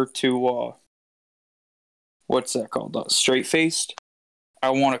over to what's that called? Straight Faced. I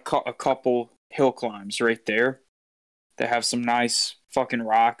want to cut a couple hill climbs right there that have some nice fucking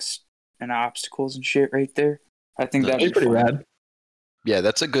rocks and obstacles and shit right there. I think that'd That'd be be pretty fun. rad. Yeah,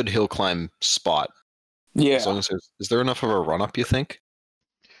 that's a good hill climb spot. Yeah. As long as is there enough of a run up, you think?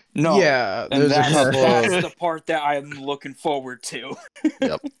 No. Yeah, And there's a couple that's of... the part that I'm looking forward to.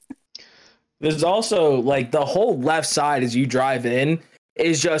 There's also like the whole left side as you drive in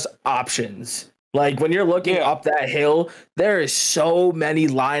is just options. Like when you're looking Yeah. up that hill, there is so many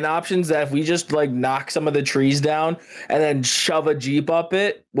line options that if we just like knock some of the trees down and then shove a Jeep up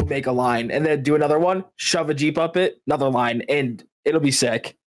it, we'll make a line. And then do another one, shove a Jeep up it, another line, and it'll be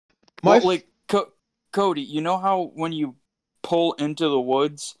sick. My Well, like, Cody, you know how when you pull into the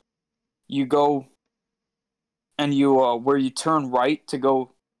woods, you go and you where you turn right to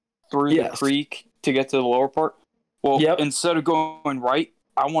go through the Yes. creek to get to the lower part? Well, Yep. instead of going right,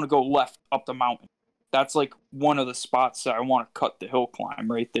 I want to go left up the mountain. That's like one of the spots that I want to cut the hill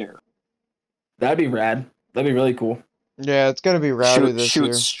climb right there. That'd be rad. That'd be really cool. Yeah, it's going to be rowdy this Shoot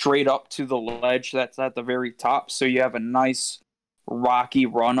year. straight up to the ledge that's at the very top, so you have a nice rocky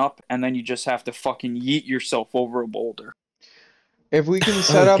run up, and then you just have to fucking yeet yourself over a boulder. If we can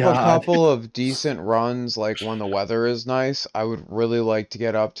set up a God. couple of decent runs, like when the weather is nice, I would really like to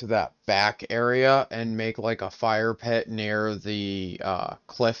get up to that back area and make like a fire pit near the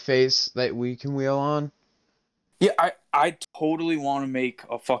cliff face that we can wheel on. Yeah, I totally want to make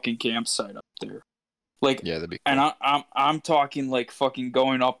a fucking campsite up there. Like, Yeah, that'd be cool. and I'm talking like fucking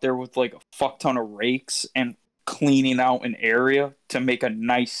going up there with like a fuck ton of rakes and cleaning out an area to make a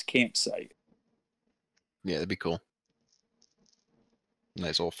nice campsite. Yeah, that'd be cool.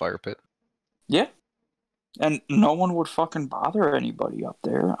 Nice old fire pit. Yeah. And no one would fucking bother anybody up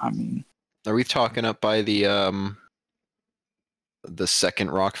there. I mean, Are we talking up by the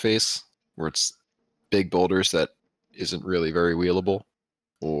second rock face where it's big boulders that isn't really very wheelable,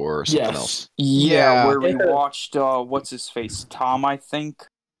 or something Yes. else? yeah, Yeah. where we watched what's his face, Tom, I think.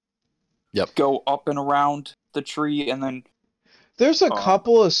 Yep. Go up and around the tree, and then There's a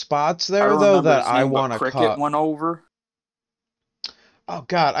couple of spots I there don't though remember that his I name, but want to Cricket cut. went over. Oh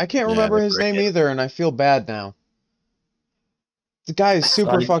God, I can't Yeah, remember the his name cricket. either, and I feel bad now. The guy is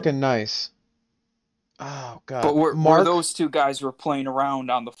super Sorry. fucking nice. Oh God, But where Mark. those two guys were playing around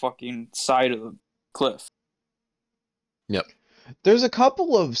on the fucking side of the cliff. There's a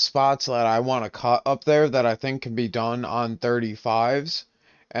couple of spots that I want to cut up there that I think can be done on 35s,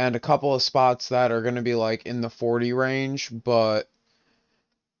 and a couple of spots that are going to be like in the 40 range, but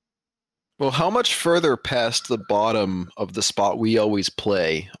Well, how much further past the bottom of the spot we always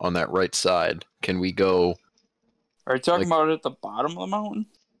play on that right side can we go? Are you talking Like- about it at the bottom of the mountain?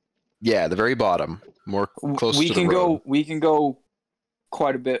 Yeah, the very bottom, more close we to can the road. go. We can go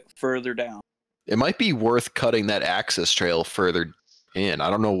quite a bit further down. It might be worth cutting that access trail further in. I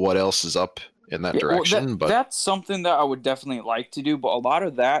don't know what else is up in that Yeah, well, direction, but that's something that I would definitely like to do. But a lot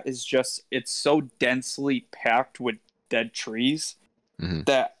of that is just it's so densely packed with dead trees Mhm.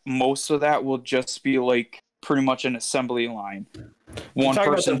 that most of that will just be like pretty much an assembly line. One talking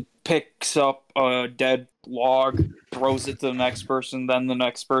about person picks up a dead log, throws it to the next person, then the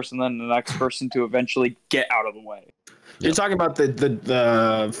next person, then the next person to eventually get out of the way. You're talking about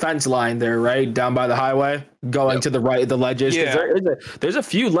the fence line there, right? Down by the highway, going to the right of the ledges. 'Cause Yeah. there's a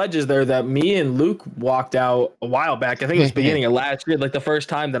few ledges there that me and Luke walked out a while back. I think it was beginning of last year, like the first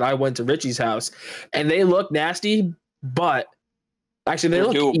time that I went to Richie's house. And they look nasty, but actually they They're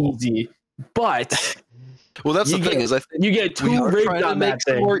look doable. easy. But Well, that's the You thing get- is, I think you get we two are rigs trying to on make that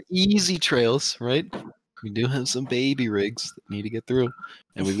some thing. more easy trails, right? We do have some baby rigs that need to get through,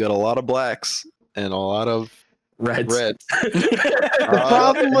 and we've got a lot of blacks and a lot of Reds. reds. The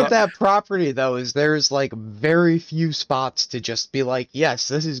problem with that property, though, is there's like very few spots to just be like, yes,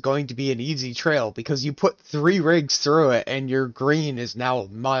 this is going to be an easy trail, because you put 3 rigs through it and your green is now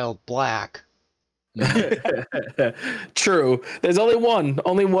mild black. True. There's only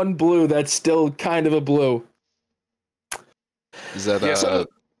one blue that's still kind of a blue. Is that Yeah. So,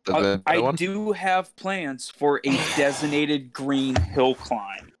 the I one? do have plans for a designated green hill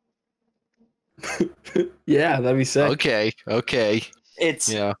climb. Yeah, that'd be sick. Okay. It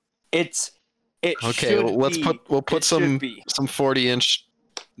Okay, should well, we'll be. put It should some be. 40-inch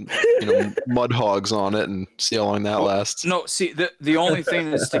mud hogs on it and see how long that lasts. No, see, the only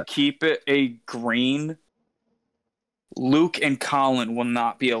thing is to keep it a green. Luke and Colin will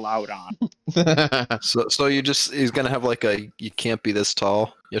not be allowed on. So he's gonna have like you can't be this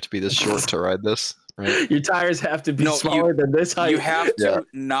tall. You have to be this short to ride this, right? Your tires have to be No, smaller than this height. You have to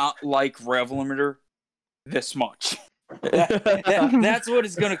not like rev limiter this much. That's what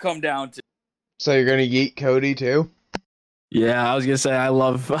it's gonna come down to. So you're gonna yeet Cody too? Yeah, I was gonna say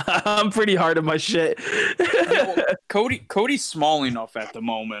I'm pretty hard on my shit. Cody's small enough at the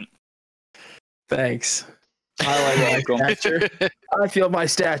moment. Thanks. I like my stature. I feel my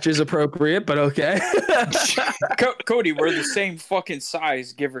stature is appropriate, but okay. Cody, we're the same fucking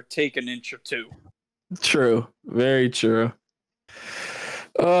size, give or take an inch or two. True. Very true.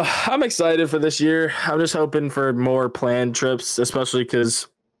 I'm excited for this year. I'm just hoping for more planned trips, especially because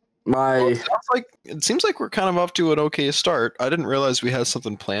it seems like we're kind of off to an okay start. I didn't realize we had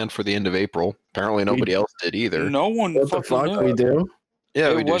something planned for the end of April. Apparently nobody else did either. No one what the fucking fuck knew. we do. Yeah,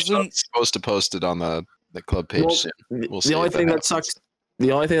 It we do. wasn't- Supposed to post it on the club page Well, soon. We'll the see only if thing that happens. sucks.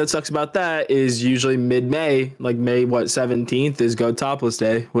 The only thing that sucks about that is usually mid-May, like May 17th is Go Topless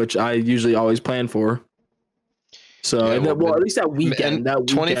Day, which I usually always plan for. So, Yeah, and then, well, at least that weekend. That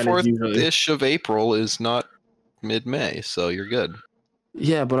weekend is 24th usually. ish of April is not mid-May, so you're good.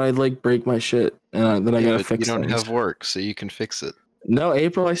 Yeah, but I like break my shit, and then I gotta But fix you don't things. have work, so you can fix it. No,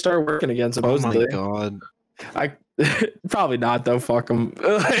 April I start working again. Supposedly, Oh my god! I probably not though. Fuck him.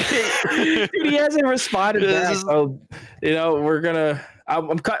 Dude, he hasn't responded back. So, we're gonna.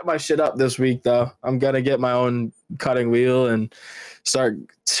 I'm cutting my shit up this week though. I'm gonna get my own cutting wheel and start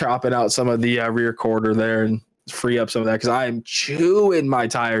chopping out some of the rear quarter there and free up some of that because I am chewing my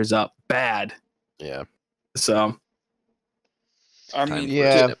tires up bad. Yeah. So I Time mean, for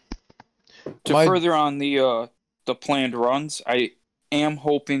Yeah. it. to further on the planned runs, I am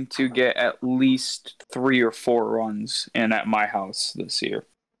hoping to get at least 3 or 4 runs in at my house this year.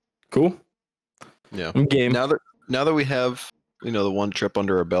 cool. Yeah. I'm game. Now that we have the one trip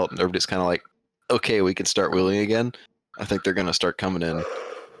under our belt and everybody's kind of like, okay, we can start wheeling again. I think they're gonna start coming in,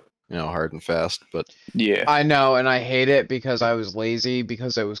 hard and fast. But Yeah. I know, and I hate it because I was lazy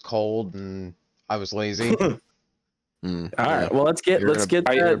because it was cold and I was lazy. All yeah, right. Well, let's get you're in a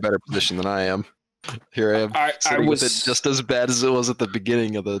that. better position than I am. Here I am, I sitting with was it just as bad as it was at the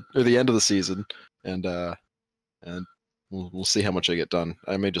beginning of the end of the season, and we'll see how much I get done.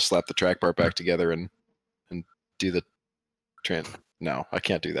 I may just slap the track bar back together and do the No, I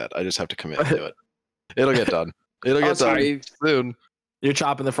can't do that. I just have to commit to it. It'll get done. It'll get done soon. You're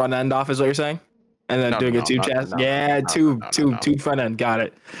chopping the front end off, is what you're saying, and then No, doing no, a two no, chassis. no, Yeah, no, two front end. Got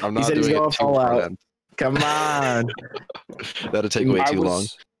it. I'm He not said he's doing going it too full far out. end. Come on. That'll take way I too was long.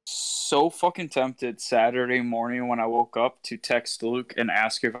 so fucking tempted Saturday morning when I woke up to text Luke and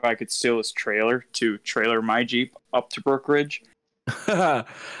ask if I could steal his trailer to trailer my Jeep up to Brook Ridge. But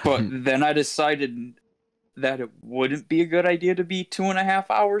then I decided that it wouldn't be a good idea to be 2.5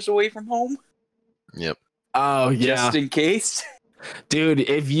 hours away from home, Yep. Oh yeah, just in case. dude.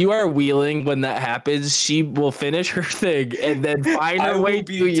 If you are wheeling when that happens, she will finish her thing and then find I her will way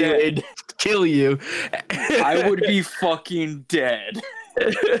be to you dead. and kill you. I would be fucking dead.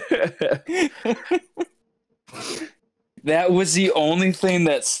 That was the only thing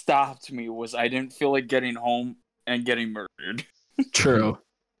that stopped me, was I didn't feel like getting home and getting murdered. True.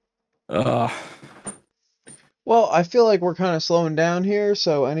 Well, I feel like we're kind of slowing down here,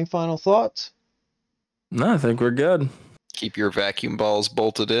 so any final thoughts? No, I think we're good. Keep your vacuum balls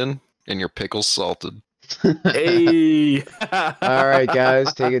bolted in and your pickles salted. Hey. All right,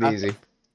 guys, take it easy.